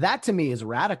 That to me is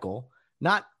radical,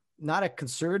 not a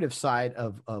conservative side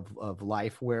of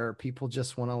life where people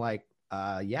just want to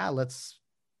let's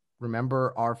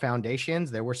remember our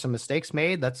foundations. There were some mistakes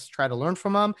made. Let's try to learn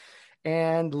from them,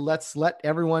 and let's let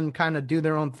everyone kind of do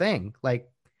their own thing. Like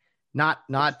not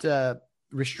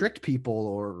restrict people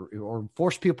or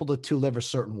force people to live a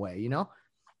certain way,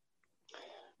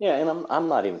 Yeah, and I'm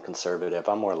not even conservative.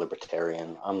 I'm more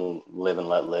libertarian. I'm live and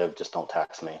let live. Just don't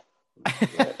tax me.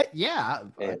 Yeah.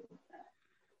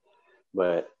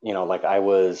 But like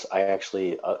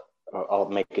I'll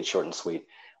make it short and sweet.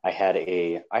 When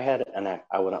I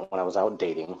was out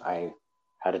dating, I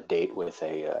had a date with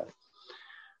a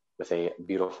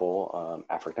beautiful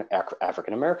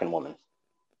African American woman,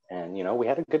 and we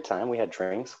had a good time. We had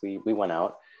drinks. We went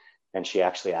out, and she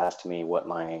actually asked me what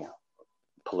my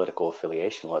political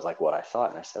affiliation was, like what I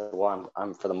thought, and I said, well,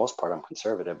 I'm for the most part I'm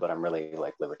conservative, but I'm really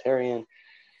like libertarian.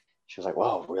 She was like,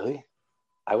 whoa, really?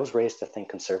 I was raised to think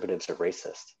conservatives are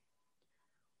racist.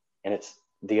 And it's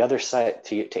the other side.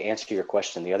 To answer your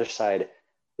question, the other side,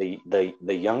 the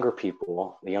younger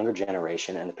people, the younger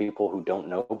generation, and the people who don't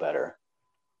know better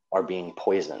are being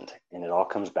poisoned, and it all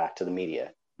comes back to the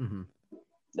media. Mm-hmm.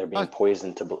 They're being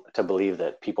poisoned to believe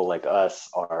that people like us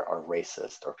are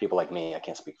racist, or people like me. I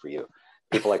can't speak for you.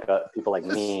 People like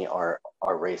me are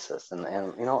racist, and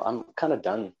I'm kind of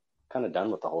done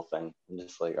with the whole thing. I'm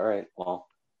just like, all right, well.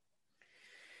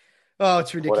 Oh,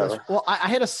 it's ridiculous. Whatever. Well, I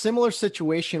had a similar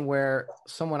situation where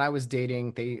someone I was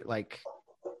dating, I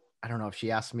don't know if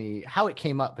she asked me how it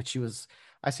came up, but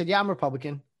I said, yeah, I'm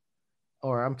Republican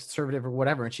or I'm conservative or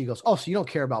whatever. And she goes, oh, so you don't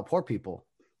care about poor people?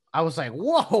 I was like,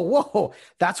 whoa,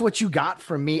 that's what you got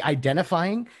from me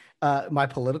identifying my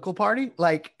political party.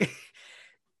 Like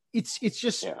it's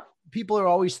just, people are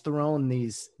always thrown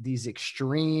these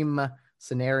extreme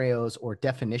scenarios or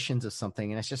definitions of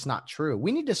something, and it's just not true.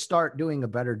 We need to start doing a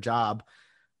better job,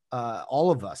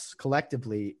 all of us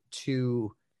collectively,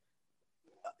 to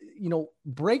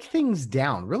break things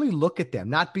down, really look at them,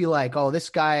 not be like, oh, this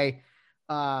guy,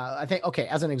 I think, okay,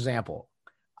 as an example,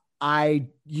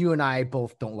 you and I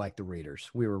both don't like the Raiders.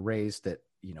 We were raised that,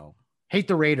 hate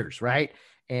the Raiders, right?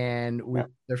 And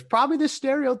there's probably this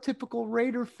stereotypical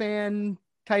Raider fan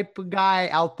type of guy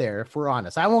out there, if we're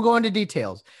honest. I won't go into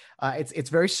details. It's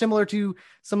very similar to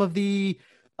some of the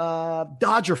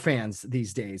Dodger fans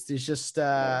these days. There's just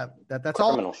that's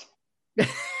criminals. All.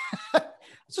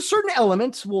 So certain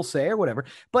elements, we'll say, or whatever.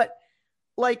 But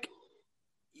like,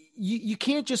 you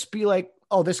can't just be like,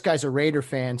 oh, this guy's a Raider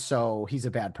fan, so he's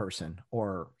a bad person,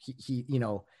 or he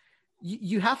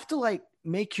you have to like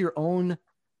make your own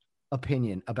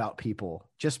opinion about people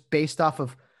just based off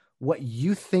of what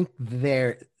you think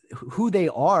who they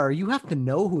are. You have to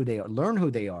know who they are, learn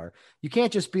who they are. You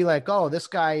can't just be like, oh, this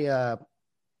guy,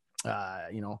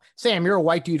 Sam, you're a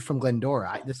white dude from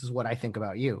Glendora. This is what I think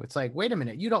about you. It's like, wait a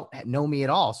minute, you don't know me at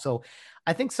all. So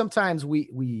I think sometimes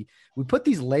we put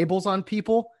these labels on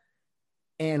people,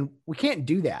 and we can't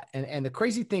do that. And the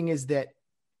crazy thing is that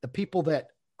the people that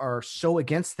are so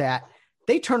against that,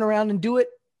 they turn around and do it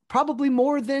probably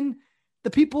more than the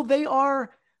people they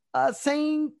are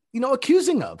saying,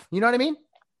 accusing of. You know what I mean?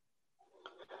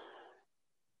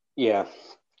 Yeah.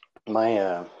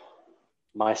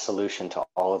 My solution to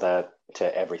all of that,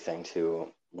 to everything,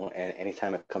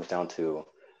 anytime it comes down to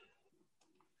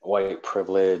white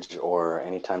privilege, or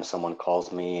anytime someone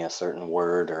calls me a certain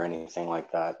word or anything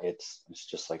like that, it's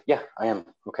just like, yeah, I am.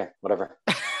 Okay, whatever.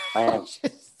 I am.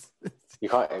 You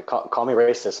call me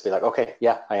racist, be like, okay,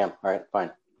 yeah, I am. All right,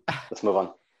 fine. Let's move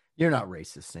on. You're not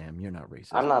racist, Sam. You're not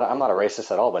racist. I'm not a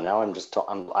racist at all, but now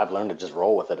I've learned to just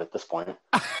roll with it at this point.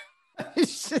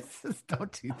 Just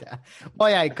don't do that. Well,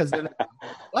 yeah, because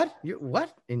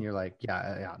what? And you're like,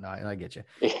 yeah, no, I get you.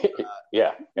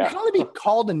 Yeah. You can only be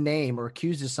called a name or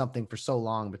accused of something for so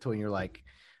long between you're like,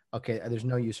 okay, there's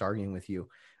no use arguing with you.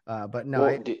 But no.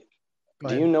 Well, do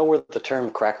you know where the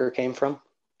term cracker came from?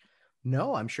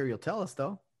 No, I'm sure you'll tell us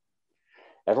though.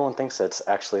 Everyone thinks it's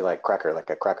actually like cracker,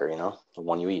 like a cracker, the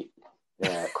one you eat.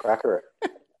 Yeah, cracker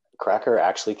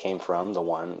actually came from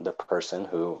the person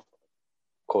who,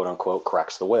 quote unquote,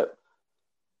 cracks the whip.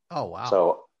 Oh, wow.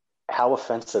 So how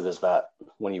offensive is that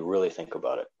when you really think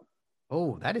about it?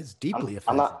 Oh, that is deeply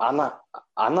offensive.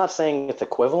 I'm not saying it's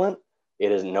equivalent.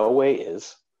 It is no way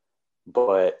is,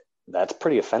 but that's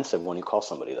pretty offensive when you call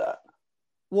somebody that.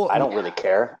 Well, I don't really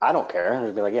care. I don't care. And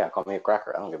it'd be like, yeah, call me a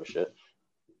cracker. I don't give a shit.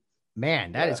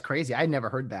 Man, that is crazy. I'd never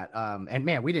heard that. And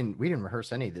man, we didn't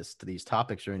rehearse any of these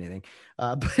topics or anything.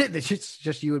 But it's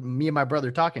just you and me and my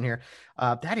brother talking here.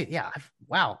 That is, yeah.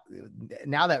 Wow.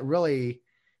 Now that really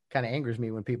kind of angers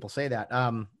me when people say that.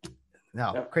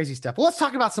 Crazy stuff. Well, let's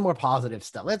talk about some more positive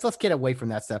stuff. Let's get away from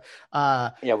that stuff. We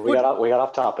got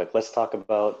off topic. Let's talk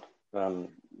about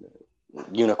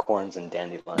unicorns and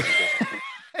dandelions.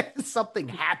 Something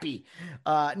happy.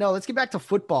 No, let's get back to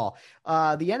football.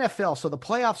 The NFL. So the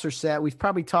playoffs are set. We've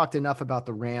probably talked enough about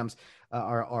the Rams.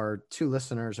 Our two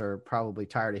listeners are probably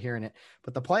tired of hearing it,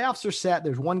 but the playoffs are set.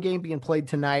 There's one game being played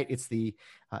tonight. It's the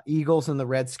Eagles and the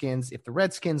Redskins. If the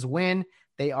Redskins win,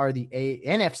 they are the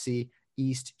NFC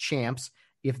East champs.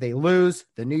 If they lose,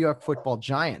 the New York Football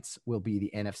Giants will be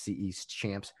the NFC East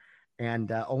champs.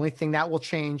 And only thing that will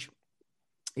change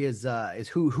is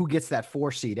who gets that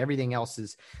 4 seed. Everything else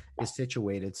is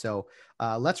situated. So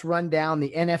let's run down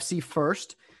the NFC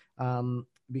first,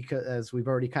 because as we've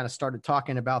already kind of started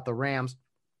talking about the Rams,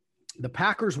 the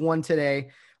Packers won today.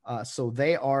 So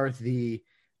they are the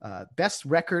best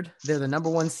record. They're the number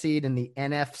 1 seed in the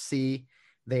NFC.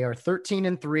 They are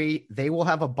 13-3. They will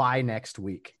have a bye next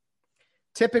week.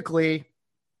 Typically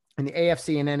in the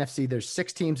AFC and NFC, there's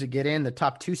 6 teams that get in. The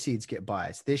top 2 seeds get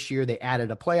byes. This year they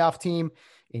added a playoff team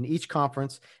in each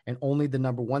conference, and only the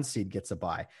number 1 seed gets a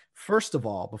bye. First of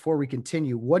all, before we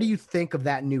continue, what do you think of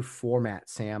that new format,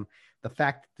 Sam? The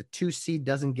fact that the 2 seed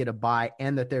doesn't get a bye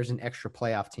and that there's an extra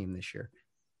playoff team this year.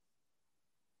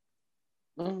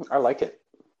 I like it.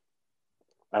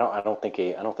 I don't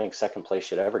think second place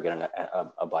should ever get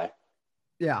a bye.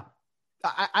 Yeah.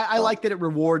 I like that it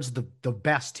rewards the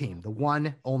best team, the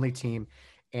one only team.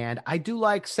 And I do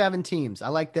like 7 teams. I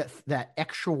like that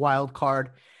extra wild card.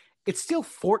 It's still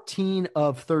 14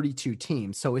 of 32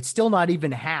 teams. So it's still not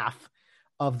even half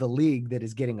of the league that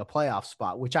is getting a playoff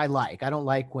spot, which I like. I don't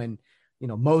like when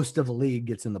most of the league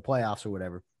gets in the playoffs or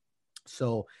whatever.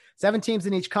 So 7 teams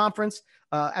in each conference.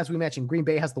 As we mentioned, Green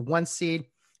Bay has the 1 seed.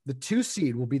 The 2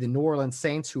 seed will be the New Orleans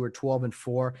Saints, who are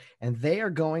 12-4, and they're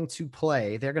going to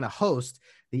host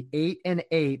the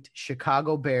 8-8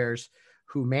 Chicago Bears,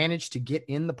 who managed to get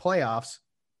in the playoffs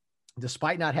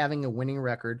despite not having a winning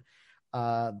record.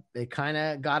 They kind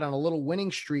of got on a little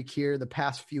winning streak here the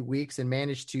past few weeks and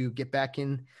managed to get back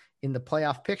in the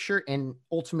playoff picture and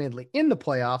ultimately in the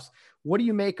playoffs. What do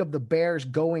you make of the Bears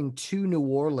going to New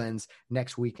Orleans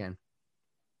next weekend?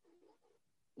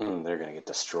 They're going to get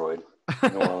destroyed.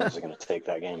 New Orleans is going to take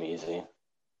that game easy.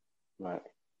 But,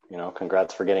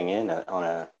 congrats for getting in on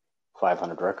a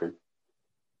 500 record.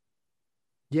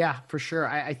 Yeah, for sure.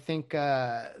 I think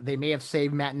they may have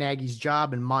saved Matt Nagy's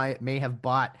job and may have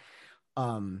bought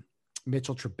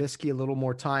Mitchell Trubisky a little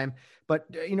more time.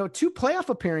 But, 2 playoff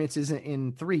appearances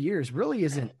in 3 years really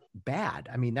isn't bad.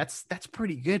 I mean, that's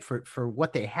pretty good for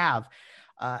what they have.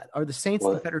 Are the Saints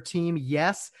the better team?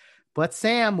 Yes. But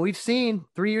Sam, we've seen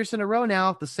 3 years in a row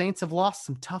now, the Saints have lost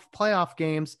some tough playoff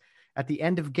games at the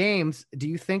end of games. Do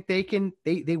you think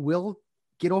they will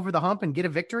get over the hump and get a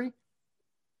victory?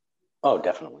 Oh,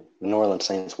 definitely. The New Orleans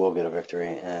Saints will get a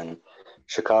victory, and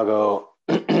Chicago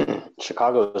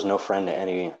is no friend to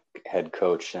any head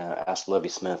coach. Ask Lovie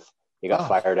Smith. He got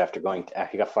fired after going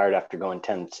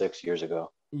 10-6 years ago.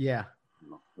 Yeah.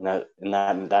 And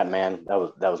that man,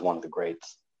 that was one of the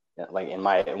greats. Like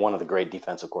one of the great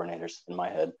defensive coordinators in my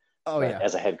head. Oh, but yeah.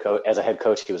 As a head coach,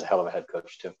 he was a hell of a head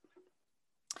coach too.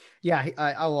 Yeah,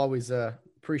 I'll always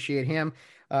appreciate him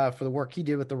for the work he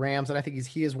did with the Rams, and I think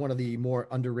he is one of the more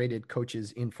underrated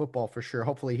coaches in football for sure.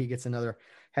 Hopefully, he gets another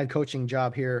head coaching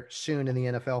job here soon in the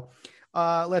NFL.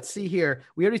 Let's see here.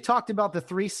 We already talked about the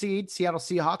 3 seed Seattle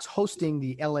Seahawks hosting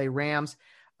the LA Rams.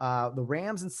 The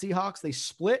Rams and Seahawks, they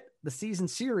split the season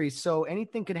series, so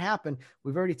anything could happen.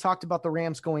 We've already talked about the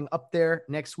Rams going up there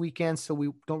next weekend, so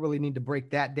we don't really need to break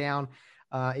that down.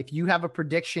 If you have a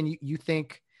prediction, you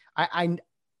think I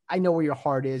know where your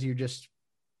heart is.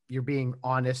 You're being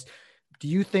honest. Do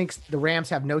you think the Rams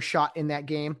have no shot in that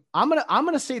game? I'm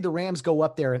gonna say the Rams go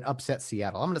up there and upset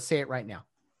Seattle. I'm gonna say it right now.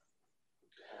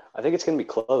 I think it's gonna be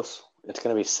close. It's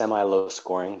going to be semi-low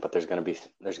scoring, but there's going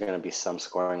to be some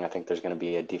scoring. I think there's going to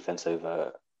be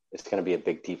it's going to be a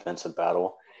big defensive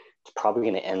battle. It's probably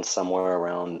going to end somewhere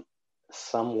around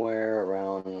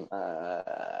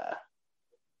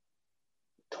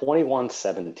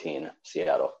 21-17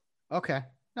 Seattle. Okay.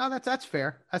 No, that's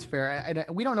fair. That's fair.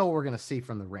 We don't know what we're going to see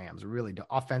from the Rams, really,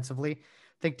 offensively. I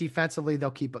think defensively they'll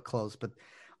keep it close, but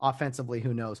offensively,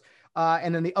 who knows?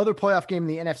 And then the other playoff game in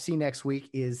the NFC next week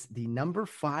is the number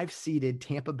 5 seeded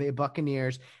Tampa Bay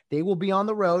Buccaneers. They will be on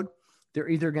the road. They're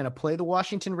either going to play the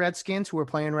Washington Redskins, who are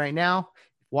playing right now.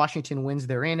 If Washington wins,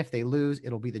 they're in. If they lose,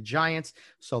 it'll be the Giants.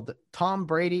 So Tom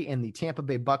Brady and the Tampa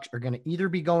Bay Bucs are going to either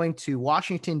be going to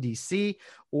Washington, D.C.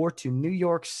 or to New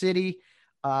York City.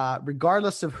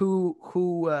 Regardless of who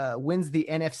wins the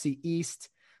NFC East,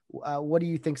 what do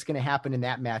you think is going to happen in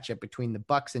that matchup between the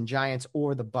Bucs and Giants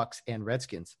or the Bucs and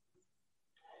Redskins?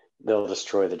 They'll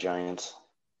destroy the Giants.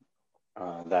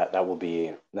 That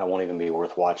won't even be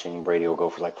worth watching. Brady will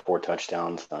go for like 4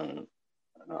 touchdowns, and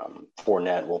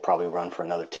Fournette will probably run for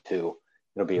another 2.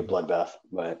 It'll be a bloodbath.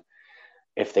 But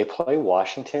if they play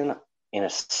Washington in a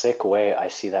sick way, I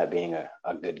see that being a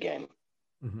good game.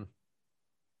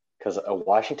 Because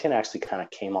Washington actually kind of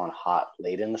came on hot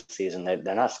late in the season.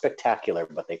 They're not spectacular,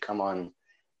 but they come in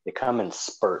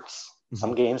spurts.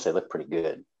 Some games they look pretty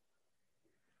good.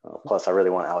 Plus, I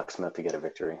really want Alex Smith to get a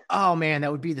victory. Oh man,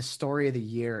 that would be the story of the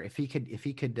year if he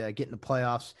could get in the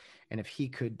playoffs and if he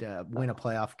could win a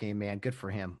playoff game. Man, good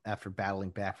for him after battling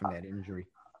back from that injury.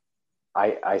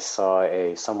 I saw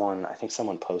I think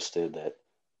someone posted that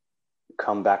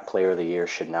comeback player of the year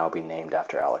should now be named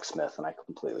after Alex Smith, and I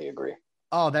completely agree.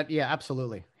 Oh, yeah,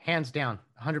 absolutely, hands down,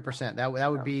 100%.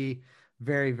 That would be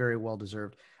very, very well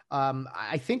deserved.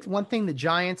 I think one thing the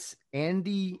Giants and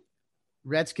the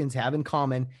Redskins have in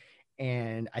common,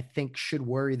 and I think should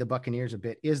worry the Buccaneers a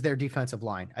bit, is their defensive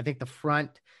line. I think the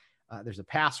front, there's a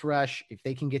pass rush. If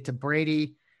they can get to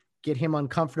Brady, get him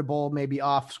uncomfortable, maybe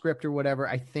off script or whatever,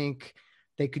 I think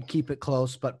they could keep it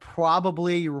close. But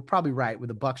you were probably right, where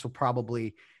the Bucs will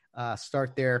probably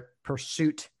start their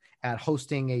pursuit at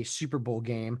hosting a Super Bowl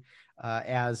game,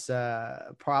 as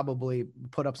probably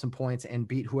put up some points and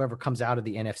beat whoever comes out of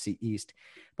the NFC East.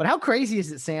 But how crazy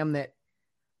is it, Sam, that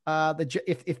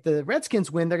if the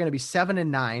Redskins win, they're going to be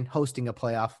 7-9 hosting a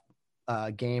playoff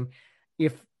game.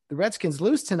 If the Redskins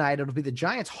lose tonight, it'll be the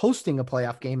Giants hosting a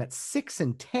playoff game at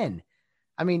 6-10.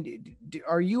 I mean,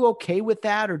 are you okay with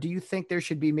that, or do you think there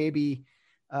should be maybe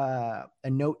a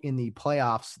note in the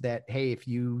playoffs that, hey, if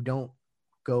you don't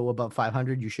go above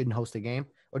 500, you shouldn't host a game?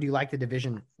 Or do you like the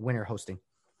division winner hosting?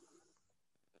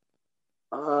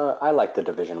 I like the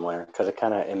division winner because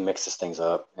it mixes things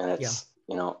up, and it's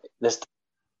this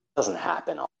doesn't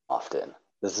happen often.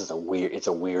 This is it's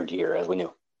a weird year, as we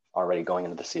knew already going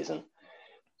into the season.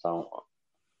 So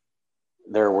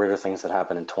there are weirder things that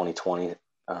happened in 2020.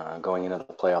 Going into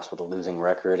the playoffs with a losing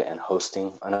record and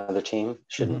hosting another team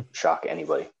shouldn't shock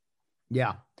anybody.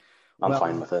 Yeah, I'm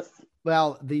fine with it.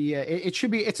 Well,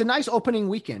 it's a nice opening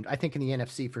weekend, I think, in the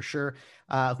NFC for sure.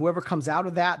 Whoever comes out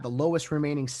of that, the lowest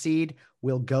remaining seed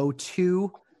will go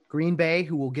to Green Bay,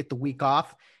 who will get the week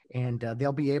off, and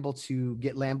they'll be able to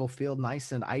get Lambeau Field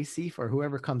nice and icy for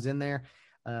whoever comes in there.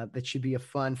 That should be a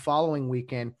fun following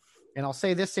weekend. And I'll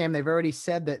say this, Sam, they've already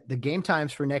said that the game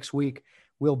times for next week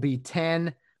will be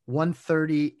 10,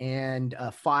 1:30, and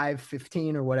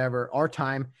 5:15 or whatever, our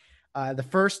time. The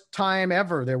first time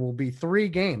ever, there will be 3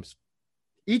 games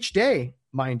each day,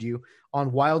 mind you,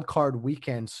 on Wild Card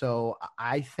weekend. So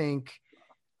I think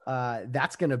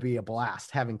that's going to be a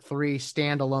blast, having 3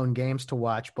 standalone games to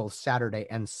watch both Saturday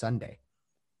and Sunday.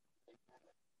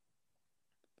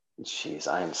 Jeez,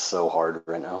 I am so hard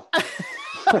right now.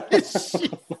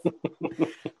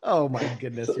 Oh my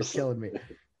goodness, you're killing me.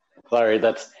 Sorry,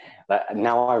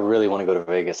 now I really want to go to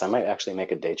Vegas. I might actually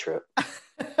make a day trip.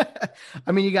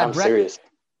 I mean, I'm serious.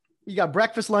 You got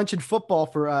breakfast, lunch, and football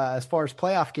for as far as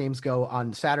playoff games go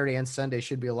on Saturday and Sunday.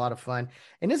 Should be a lot of fun.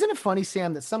 And isn't it funny,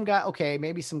 Sam, that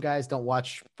maybe some guys don't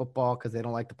watch football because they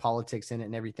don't like the politics in it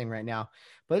and everything right now.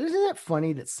 But isn't it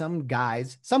funny that some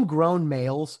guys, some grown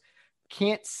males,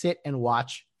 can't sit and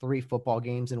watch 3 football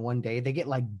games in one day? They get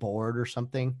like bored or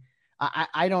something.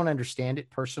 I don't understand it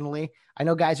personally. I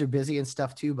know guys are busy and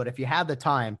stuff too, but if you have the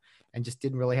time and just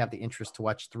didn't really have the interest to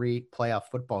watch 3 playoff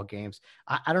football games,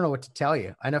 I don't know what to tell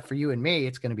you. I know for you and me,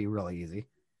 it's going to be really easy.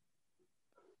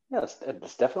 Yeah,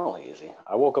 it's definitely easy.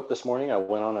 I woke up this morning. I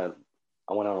went on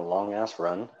a long ass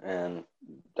run, and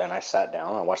then I sat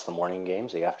down. I watched the morning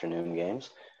games, the afternoon games,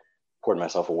 poured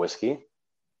myself a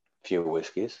few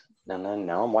whiskeys, and then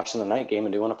now I'm watching the night game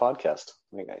and doing a podcast.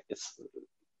 I mean,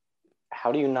 how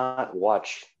do you not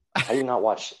watch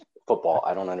football?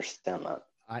 I don't understand that.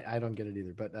 I don't get it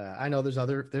either, but I know there's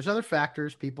other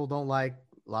factors people don't like.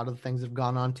 A lot of the things have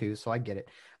gone on too, so I get it.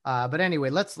 But anyway,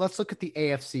 let's look at the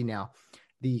AFC now.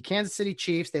 The Kansas City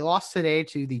Chiefs, they lost today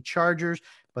to the Chargers,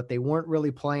 but they weren't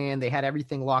really playing. They had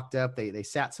everything locked up. They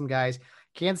sat some guys.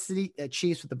 Kansas City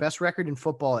Chiefs with the best record in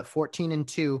football at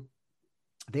 14-2.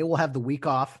 They will have the week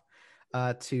off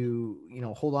to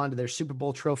hold on to their Super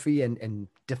Bowl trophy and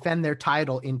defend their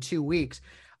title in 2 weeks.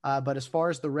 But as far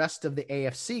as the rest of the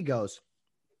AFC goes,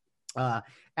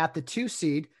 at the 2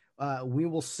 seed, we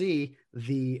will see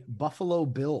the Buffalo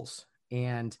Bills,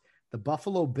 and the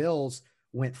Buffalo Bills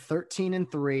went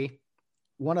 13-3,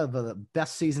 one of the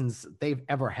best seasons they've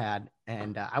ever had.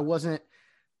 And I wasn't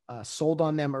sold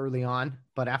on them early on,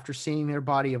 but after seeing their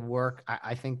body of work,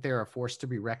 I think they're a force to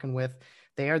be reckoned with.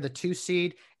 They are the 2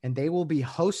 seed, and they will be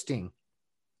hosting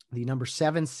the number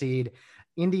 7 seed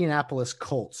Indianapolis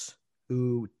Colts,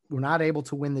 who were not able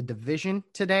to win the division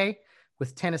today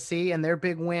with Tennessee and their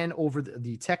big win over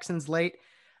the Texans late.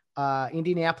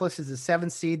 Indianapolis is the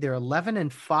 7th seed. They're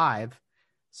 11-5.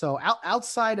 So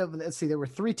outside of, there were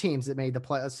 3 teams that made the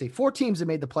play. 4 teams that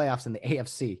made the playoffs in the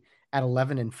AFC at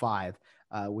 11-5,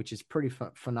 which is pretty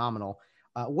phenomenal.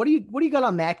 What do you got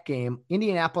on that game?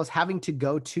 Indianapolis having to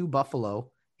go to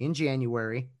Buffalo in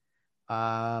January.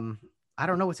 I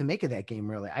don't know what to make of that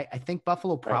game, really. I think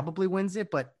Buffalo probably wins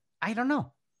it, but I don't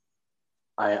know.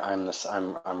 I'm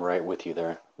right with you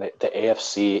there. The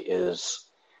AFC is,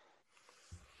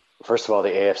 first of all, the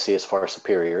AFC is far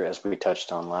superior, as we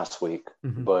touched on last week,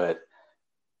 but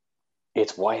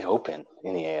it's wide open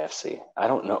in the AFC. I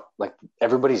don't know, like,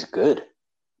 everybody's good.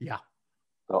 Yeah.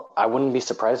 Well, I wouldn't be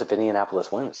surprised if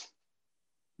Indianapolis wins.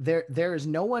 There is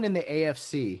no one in the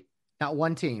AFC, not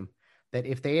one team, that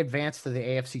if they advance to the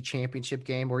AFC Championship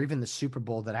game or even the Super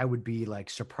Bowl, that I would be like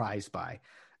surprised by.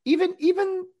 Even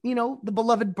the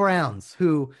beloved Browns,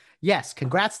 who, yes,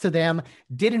 congrats to them,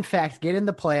 did in fact get in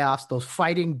the playoffs. Those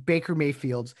fighting Baker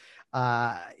Mayfields.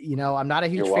 I'm not a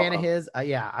huge fan of his.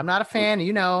 I'm not a fan,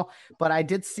 but I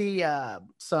did see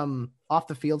some off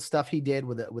the field stuff he did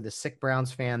with a sick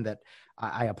Browns fan that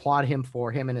I applaud him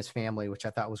for, him and his family, which I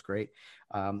thought was great.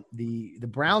 The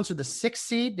Browns are the 6th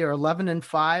seed. They're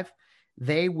 11-5.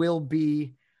 They will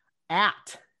be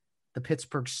at the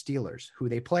Pittsburgh Steelers, who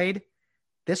they played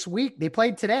this week. They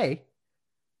played today,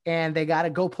 and they got to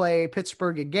go play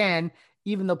Pittsburgh again,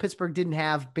 even though Pittsburgh didn't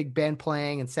have Big Ben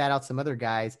playing and sat out some other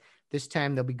guys. This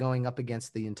time they'll be going up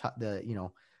against the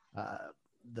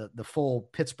full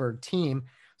Pittsburgh team.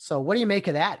 So what do you make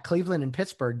of that? Cleveland and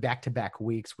Pittsburgh back-to-back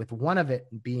weeks, with one of it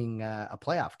being a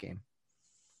playoff game.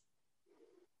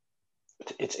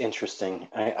 It's interesting.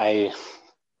 I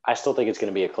still think it's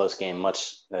going to be a close game,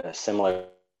 much similar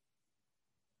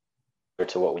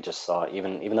to what we just saw.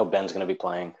 Even though Ben's going to be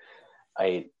playing,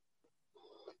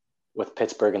 with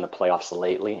Pittsburgh in the playoffs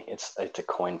lately, it's a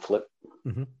coin flip.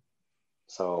 Mm-hmm.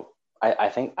 So I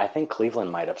think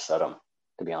Cleveland might upset them,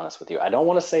 to be honest with you. I don't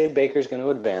want to say Baker's going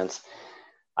to advance.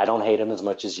 I don't hate him as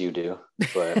much as you do,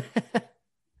 but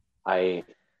I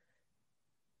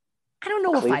don't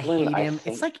know Cleveland, if I hate him.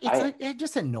 I'm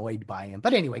just annoyed by him.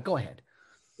 But anyway, go ahead.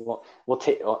 Well,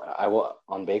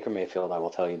 on Baker Mayfield, I will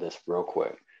tell you this real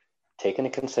quick. Take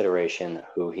into consideration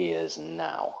who he is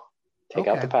now. Take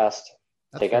out the past.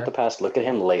 Take out the past. Look at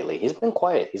him lately. He's been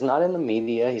quiet. He's not in the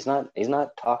media. He's not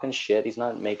talking shit. He's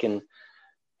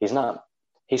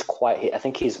quiet. I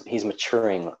think he's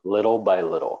maturing little by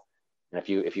little. And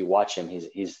if you watch him,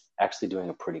 he's actually doing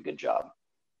a pretty good job.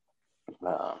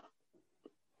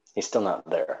 He's still not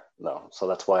there though. So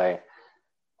that's why,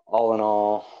 all in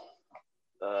all,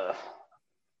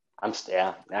 I'm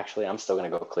still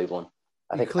going to go Cleveland.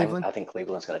 I think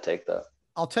Cleveland's going to take that.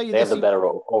 I'll tell you, they have the better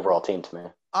overall team to me.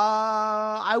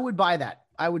 I would buy that.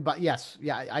 Yes.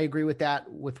 Yeah, I agree with that,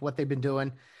 with what they've been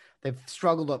doing. They've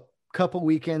struggled a couple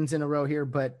weekends in a row here,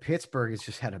 but Pittsburgh has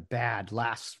just had a bad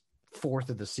last fourth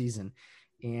of the season.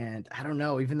 And I don't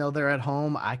know, even though they're at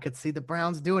home, I could see the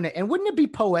Browns doing it. And wouldn't it be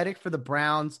poetic for the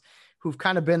Browns, who've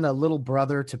kind of been the little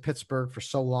brother to Pittsburgh for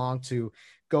so long, to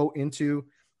go into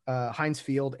Heinz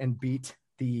Field and beat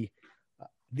the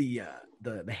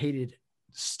hated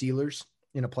Steelers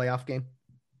in a playoff game?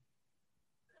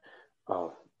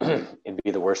 Oh, it'd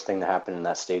be the worst thing to happen in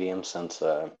that stadium since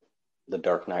The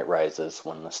Dark Knight Rises,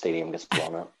 when the stadium gets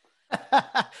blown up.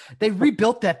 They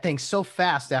rebuilt that thing so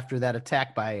fast after that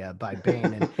attack by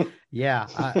Bane, and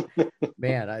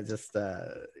I just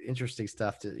interesting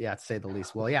stuff to say the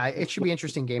least. Well, yeah, it should be an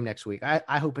interesting game next week.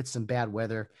 I hope it's some bad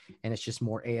weather and it's just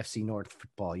more AFC North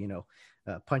football,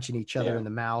 punching each other in the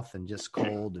mouth and just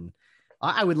cold. And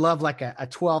I would love like a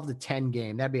 12-10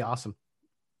 game. That'd be awesome.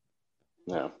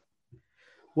 Yeah.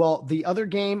 Well, the other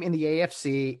game in the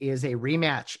AFC is a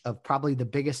rematch of probably the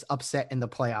biggest upset in the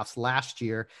playoffs last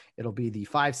year. It'll be the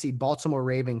 5 seed Baltimore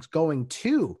Ravens going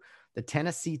to the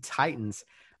Tennessee Titans.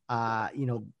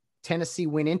 Tennessee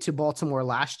went into Baltimore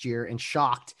last year and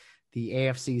shocked the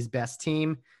AFC's best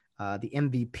team, the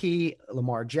MVP,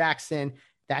 Lamar Jackson.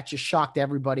 That just shocked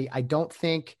everybody. I don't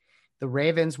think the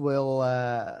Ravens will,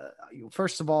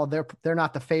 first of all, they're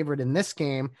not the favorite in this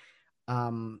game.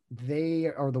 They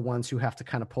are the ones who have to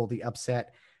kind of pull the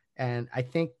upset. And I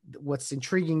think what's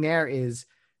intriguing there is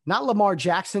not Lamar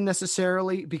Jackson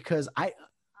necessarily, because I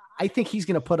think he's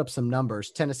going to put up some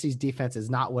numbers. Tennessee's defense is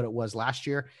not what it was last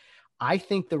year. I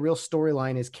think the real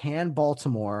storyline is, can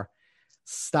Baltimore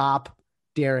stop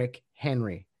Derrick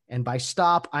Henry? And by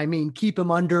stop, I mean keep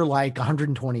him under like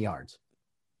 120 yards.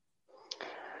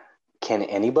 Can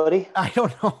anybody? I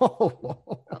don't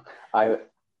know.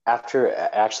 After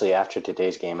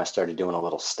today's game, I started doing a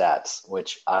little stats,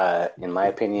 which, in my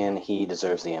opinion, he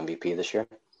deserves the MVP this year.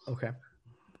 Okay.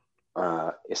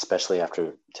 Especially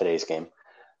after today's game.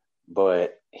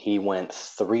 But he went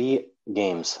 3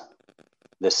 games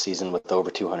this season with over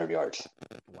 200 yards.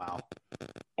 Wow.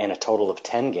 And a total of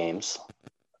 10 games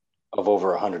of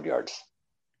over 100 yards.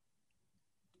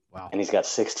 Wow. And he's got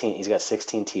 16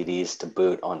 TDs to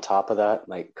boot on top of that.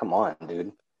 Like, come on,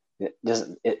 dude.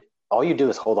 All you do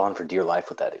is hold on for dear life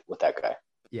with that guy.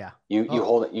 Yeah. You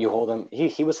hold him.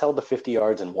 He was held to 50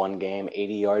 yards in one game,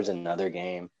 80 yards in another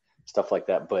game, stuff like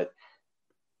that. But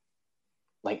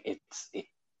like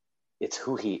it's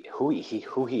who he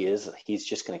is. He's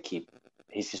just gonna keep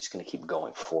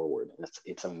going forward.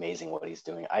 It's amazing what he's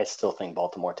doing. I still think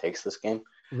Baltimore takes this game.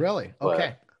 Really?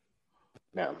 Okay.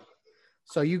 Yeah.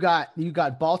 So you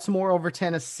got Baltimore over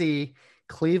Tennessee,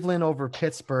 Cleveland over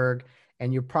Pittsburgh.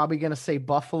 And you're probably going to say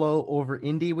Buffalo over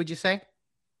Indy, would you say?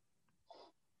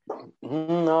 No,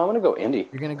 I'm going to go Indy.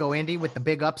 You're going to go Indy with the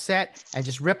big upset and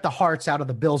just rip the hearts out of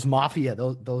the Bills Mafia,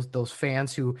 those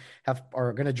fans who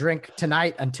are going to drink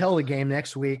tonight until the game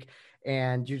next week,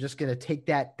 and you're just going to take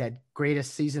that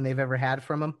greatest season they've ever had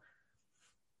from them?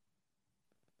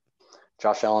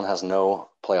 Josh Allen has no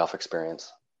playoff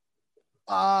experience.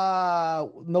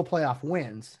 No playoff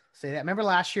wins. Say that. Remember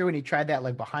last year when he tried that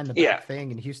like behind the back thing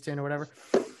in Houston or whatever?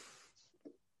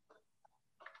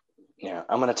 Yeah,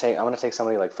 I'm gonna take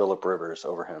somebody like Phillip Rivers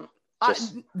over him.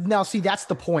 Now, see, that's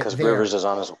the point. Because Rivers is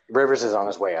on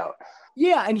his way out.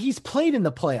 Yeah, and he's played in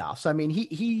the playoffs. I mean,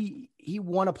 he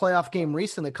won a playoff game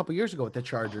recently, a couple years ago with the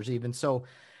Chargers, even. So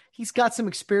he's got some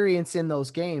experience in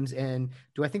those games. And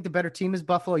do I think the better team is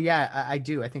Buffalo? Yeah, I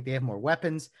do. I think they have more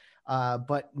weapons.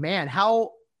 But man,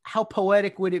 how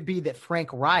poetic would it be that Frank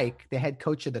Reich, the head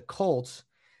coach of the Colts,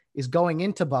 is going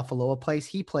into Buffalo, a place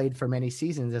he played for many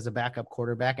seasons as a backup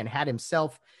quarterback and had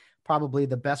himself probably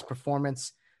the best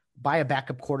performance by a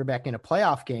backup quarterback in a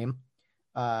playoff game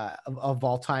of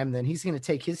all time. Then he's going to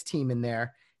take his team in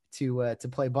there to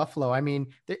play Buffalo. I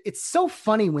mean, it's so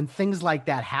funny when things like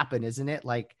that happen, isn't it?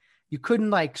 Like you couldn't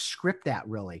like script that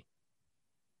really.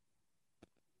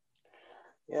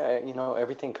 Yeah,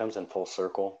 everything comes in full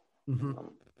circle. Mm-hmm.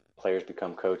 Players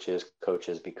become coaches,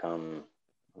 coaches become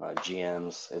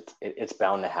GMs. It's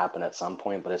bound to happen at some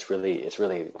point, but it's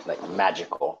really like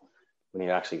magical when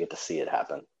you actually get to see it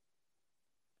happen.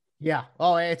 Yeah.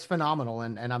 Oh, it's phenomenal.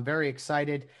 And I'm very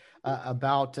excited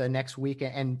about next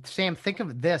weekend. And Sam, think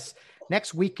of this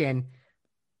next weekend.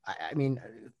 I mean,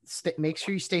 make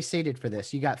sure you stay sated for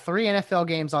this. You got 3 NFL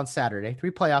games on Saturday,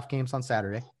 3 playoff games on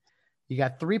Saturday. You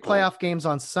got 3 playoff games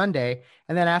on Sunday.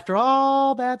 And then after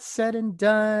all that's said and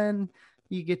done,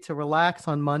 you get to relax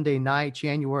on Monday night,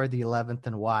 January the 11th,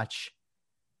 and watch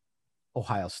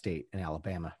Ohio State and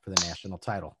Alabama for the national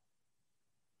title.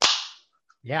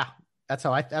 Yeah. That's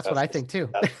what I think too.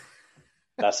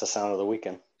 That's the sound of the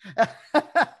weekend.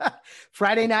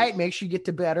 Friday night, make sure you get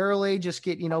to bed early. Just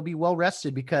be well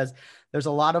rested because there's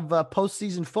a lot of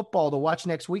postseason football to watch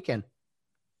next weekend.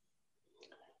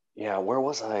 Yeah, where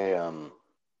was I?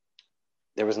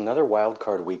 There was another wild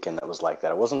card weekend that was like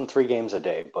that. It wasn't 3 games a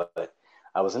day, but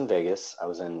I was in Vegas. I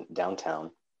was in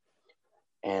downtown.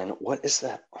 And what is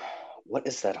that? What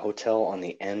is that hotel on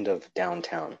the end of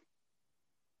downtown?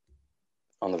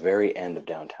 On the very end of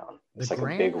downtown. It's like a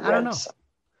big red.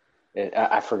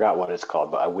 I forgot what it's called,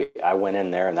 but I went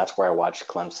in there, and that's where I watched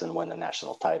Clemson win the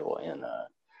national title in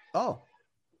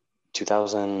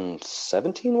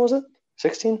 2017, was it?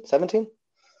 16, 17?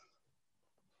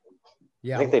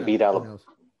 Yeah, I think they beat Alabama.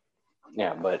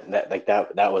 Yeah, but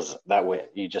that was that way.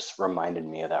 You just reminded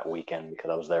me of that weekend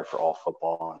because I was there for all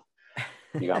football,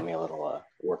 and you got me a little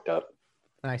worked up.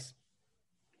 Nice.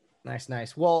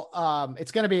 Well,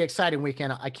 it's going to be an exciting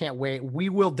weekend. I can't wait. We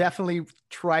will definitely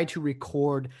try to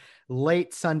record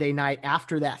late Sunday night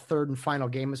after that 3rd and final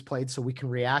game is played so we can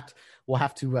react. We'll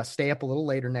have to stay up a little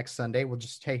later next Sunday. We'll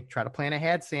just, try to plan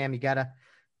ahead, Sam. You got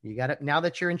to, now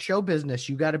that you're in show business,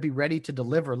 you got to be ready to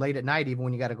deliver late at night, even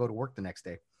when you got to go to work the next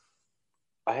day.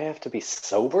 I have to be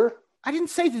sober? I didn't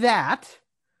say that.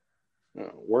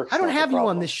 I don't have you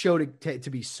on this show to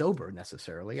be sober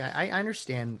necessarily. I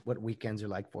understand what weekends are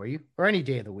like for you, or any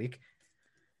day of the week.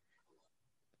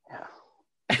 Yeah.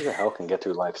 Who the hell can get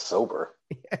through life sober?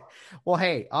 Yeah. Well,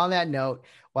 hey, on that note,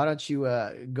 why don't you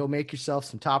go make yourself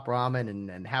some top ramen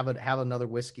and have another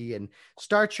whiskey and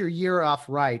start your year off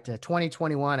right.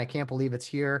 2021, I can't believe it's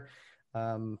here.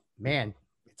 Man,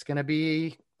 it's going to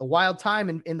be a wild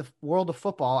time in the world of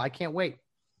football. I can't wait.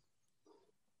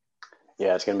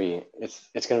 Yeah, it's gonna be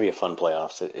a fun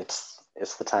playoffs.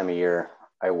 It's the time of year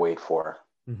I wait for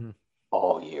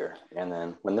all year, and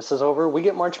then when this is over, we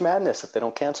get March Madness if they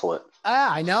don't cancel it.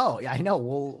 I know.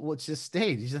 We'll just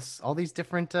stay. Just all these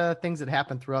different things that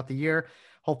happen throughout the year.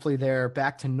 Hopefully, they're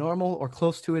back to normal or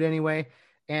close to it anyway.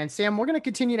 And Sam, we're going to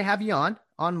continue to have you on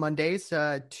Mondays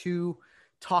to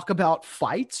talk about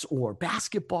fights or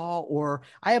basketball, or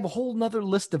I have a whole nother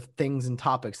list of things and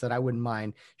topics that I wouldn't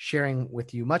mind sharing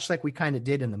with you, much like we kind of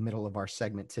did in the middle of our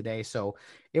segment today. So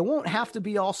it won't have to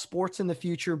be all sports in the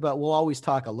future, but we'll always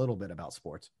talk a little bit about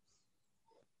sports.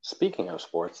 Speaking of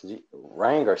sports,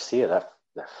 Ryan Garcia, that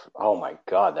oh my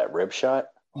God, that rib shot.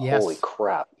 Yes. Holy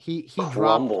crap. He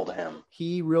crumbled him.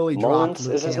 He really Mullins,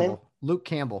 dropped is his name? Luke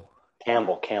Campbell.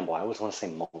 Campbell. I always want to say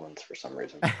Mullins for some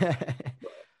reason.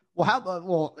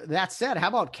 Well, that said, how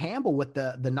about Campbell with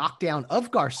the knockdown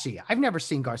of Garcia? I've never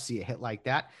seen Garcia hit like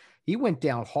that. He went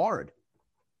down hard.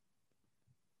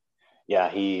 Yeah,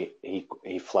 he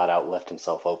flat out left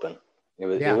himself open. It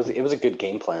was a good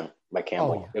game plan by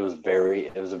Campbell. Oh, yeah. It was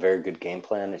a very good game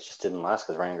plan. It just didn't last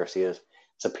because Ryan Garcia is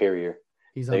superior.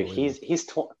 He's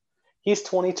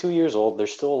 22 years old.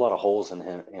 There's still a lot of holes in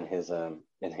him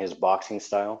in his boxing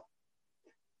style,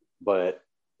 but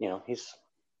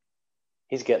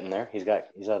he's getting there. He's got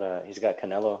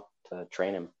Canelo to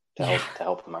train him to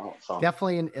help him out. So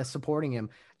definitely supporting him.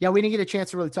 Yeah, we didn't get a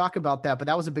chance to really talk about that, but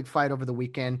that was a big fight over the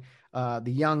weekend. The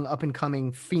young up and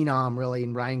coming phenom, really,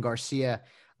 in Ryan Garcia,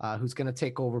 who's going to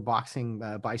take over boxing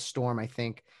by storm. I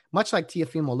think, much like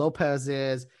Teofimo Lopez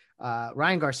is.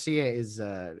 Ryan Garcia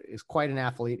is quite an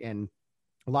athlete and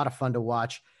a lot of fun to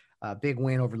watch. Big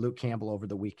win over Luke Campbell over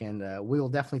the weekend. We will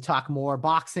definitely talk more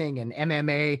boxing and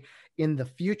MMA in the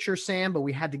future, Sam, but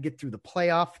we had to get through the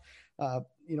playoff,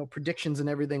 predictions and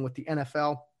everything with the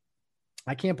NFL.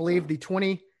 I can't believe the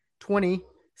 2020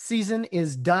 season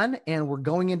is done and we're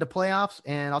going into playoffs.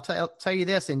 And I'll tell you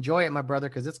this, enjoy it, my brother,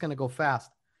 because it's going to go fast.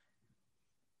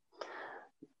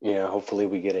 Yeah, hopefully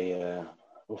we get a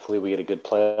good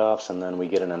playoffs, and then we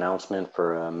get an announcement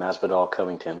for Masvidal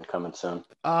Covington coming soon.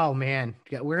 Oh man,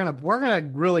 yeah, we're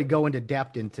gonna really go into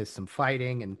depth into some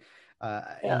fighting and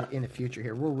in the future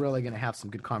here. We're really gonna have some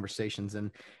good conversations,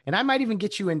 and I might even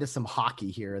get you into some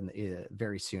hockey here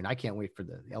very soon. I can't wait for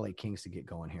the LA Kings to get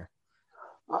going here.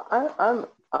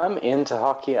 I'm into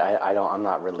hockey. I'm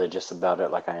not religious about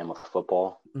it like I am with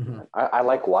football. Mm-hmm. I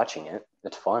like watching it.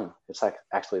 It's fun. It's like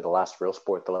actually the last real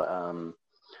sport. I'll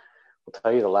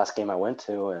tell you the last game I went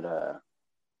to, and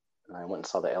I went and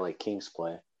saw the LA Kings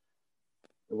play.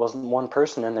 There wasn't one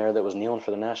person in there that was kneeling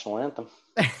for the national anthem.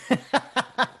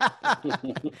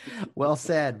 Well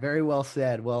said. Very well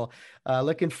said. Well,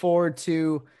 looking forward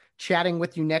to chatting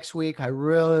with you next week. I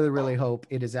really, really hope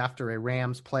it is after a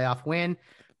Rams playoff win.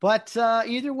 But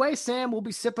either way, Sam, we'll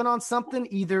be sipping on something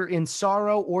either in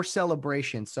sorrow or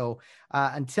celebration. So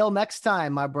until next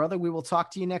time, my brother, we will talk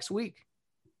to you next week.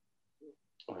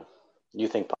 You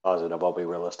think positive. I'll be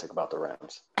realistic about the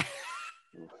Rams.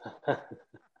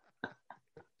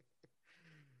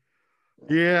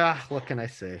 Yeah. What can I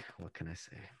say?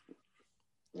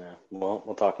 Yeah. Well,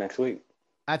 we'll talk next week.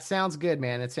 That sounds good,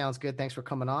 man. It sounds good. Thanks for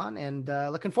coming on, and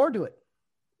looking forward to it.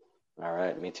 All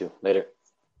right. Me too. Later.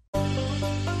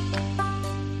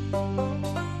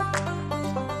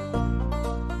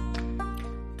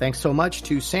 Thanks so much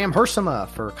to Sam Hersema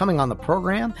for coming on the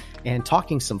program and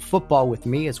talking some football with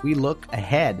me as we look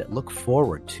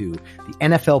forward to the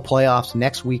NFL playoffs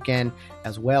next weekend,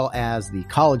 as well as the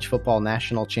college football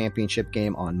national championship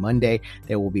game on Monday.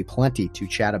 There will be plenty to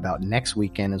chat about next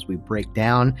weekend as we break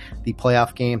down the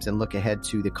playoff games and look ahead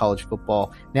to the college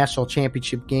football national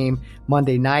championship game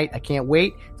Monday night. I can't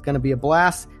wait. It's going to be a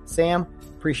blast. Sam,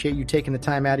 appreciate you taking the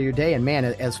time out of your day. And man,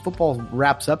 as football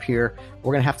wraps up here,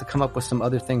 we're going to have to come up with some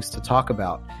other things to talk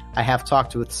about. I have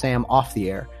talked with Sam off the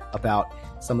air about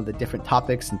some of the different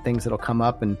topics and things that'll come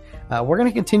up. And we're going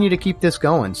to continue to keep this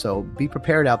going. So be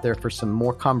prepared out there for some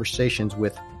more conversations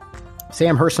with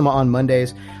Sam Hersema on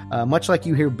Mondays, much like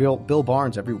you hear Bill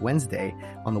Barnes every Wednesday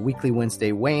on the weekly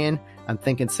Wednesday weigh-in. I'm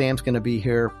thinking Sam's going to be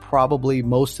here probably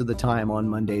most of the time on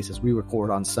Mondays as we record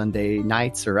on Sunday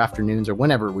nights or afternoons or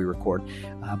whenever we record.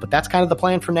 But that's kind of the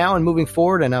plan for now and moving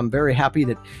forward. And I'm very happy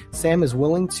that Sam is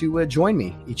willing to join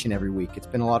me each and every week. It's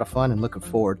been a lot of fun and looking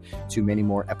forward to many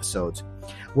more episodes.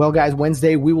 Well, guys,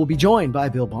 Wednesday, we will be joined by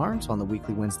Bill Barnes on the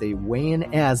weekly Wednesday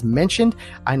weigh-in as mentioned.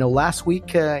 I know last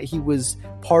week he was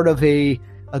part of a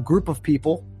group of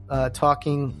people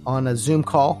talking on a Zoom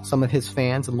call, some of his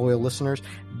fans and loyal listeners.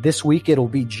 This week, it'll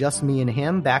be just me and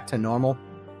him, back to normal.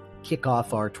 Kick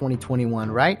off our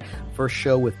 2021, right? First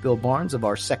show with Bill Barnes of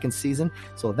our second season.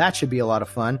 So that should be a lot of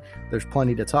fun. There's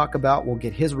plenty to talk about. We'll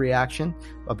get his reaction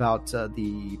about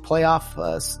the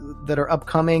playoff that are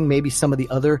upcoming, maybe some of the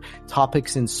other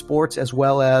topics in sports, as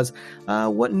well as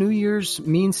what New Year's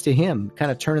means to him,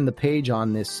 kind of turning the page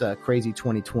on this crazy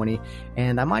 2020.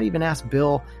 And I might even ask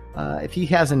Bill if he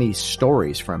has any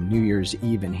stories from New Year's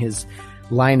Eve in his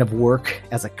line of work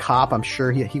as a cop. I'm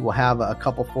sure he will have a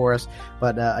couple for us.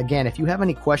 But again, if you have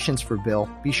any questions for Bill,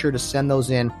 be sure to send those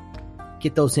in.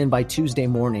 Get those in by Tuesday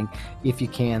morning if you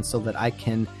can, so that I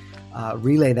can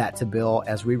relay that to Bill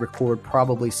as we record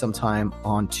probably sometime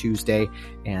on Tuesday.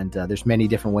 And there's many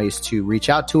different ways to reach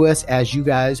out to us, as you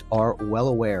guys are well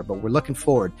aware. But we're looking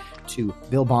forward to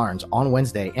Bill Barnes on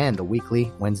Wednesday and the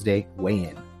weekly Wednesday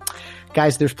weigh-in.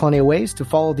 Guys, there's plenty of ways to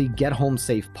follow the Get Home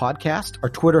Safe podcast. Our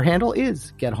Twitter handle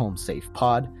is Get Home Safe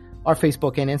Pod. Our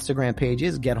Facebook and Instagram page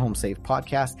is Get Home Safe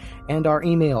Podcast. And our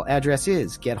email address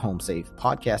is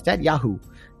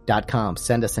gethomesafepodcast@yahoo.com.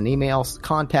 Send us an email,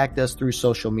 contact us through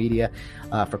social media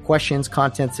for questions,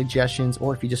 content suggestions,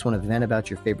 or if you just want to vent about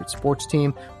your favorite sports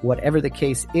team. Whatever the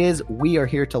case is, we are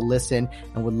here to listen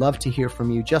and would love to hear from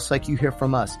you, just like you hear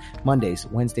from us Mondays,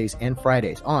 Wednesdays, and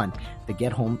Fridays on the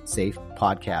Get Home Safe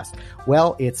podcast.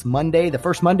 Well, it's Monday, the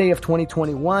first Monday of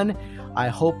 2021. I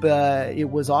hope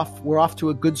we're off to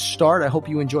a good start. I hope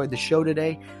you enjoyed the show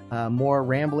today. More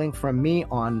rambling from me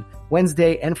on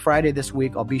Wednesday and Friday this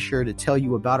week. I'll be sure to tell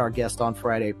you about our guest on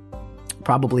Friday,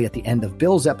 probably at the end of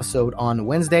Bill's episode on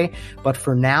Wednesday. But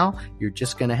for now, you're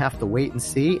just going to have to wait and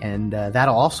see. And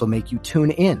that'll also make you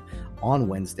tune in on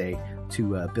Wednesday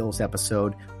to Bill's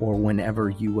episode, or whenever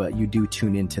you do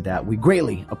tune into that. We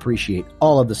greatly appreciate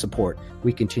all of the support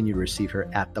we continue to receive here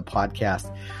at the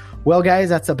podcast. Well, guys,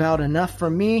 that's about enough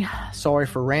from me. Sorry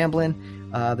for rambling.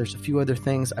 There's a few other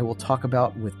things I will talk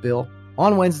about with Bill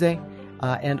on Wednesday,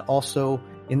 and also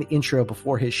in the intro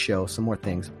before his show, some more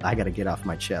things I got to get off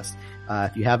my chest.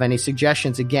 If you have any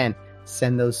suggestions, again,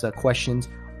 send those questions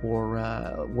or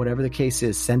whatever the case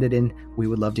is, send it in. We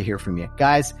would love to hear from you.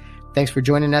 Guys, thanks for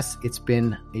joining us. It's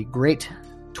been a great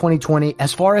 2020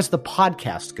 as far as the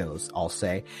podcast goes, I'll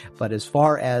say. But as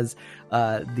far as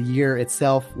the year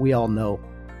itself, we all know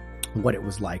what it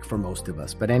was like for most of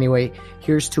us. But anyway,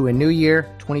 here's to a new year,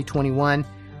 2021.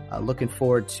 Looking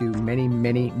forward to many,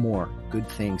 many more good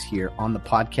things here on the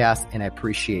podcast. And I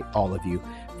appreciate all of you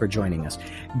for joining us.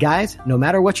 Guys, no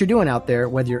matter what you're doing out there,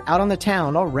 whether you're out on the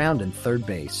town or rounding third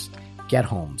base, get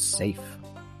home safe.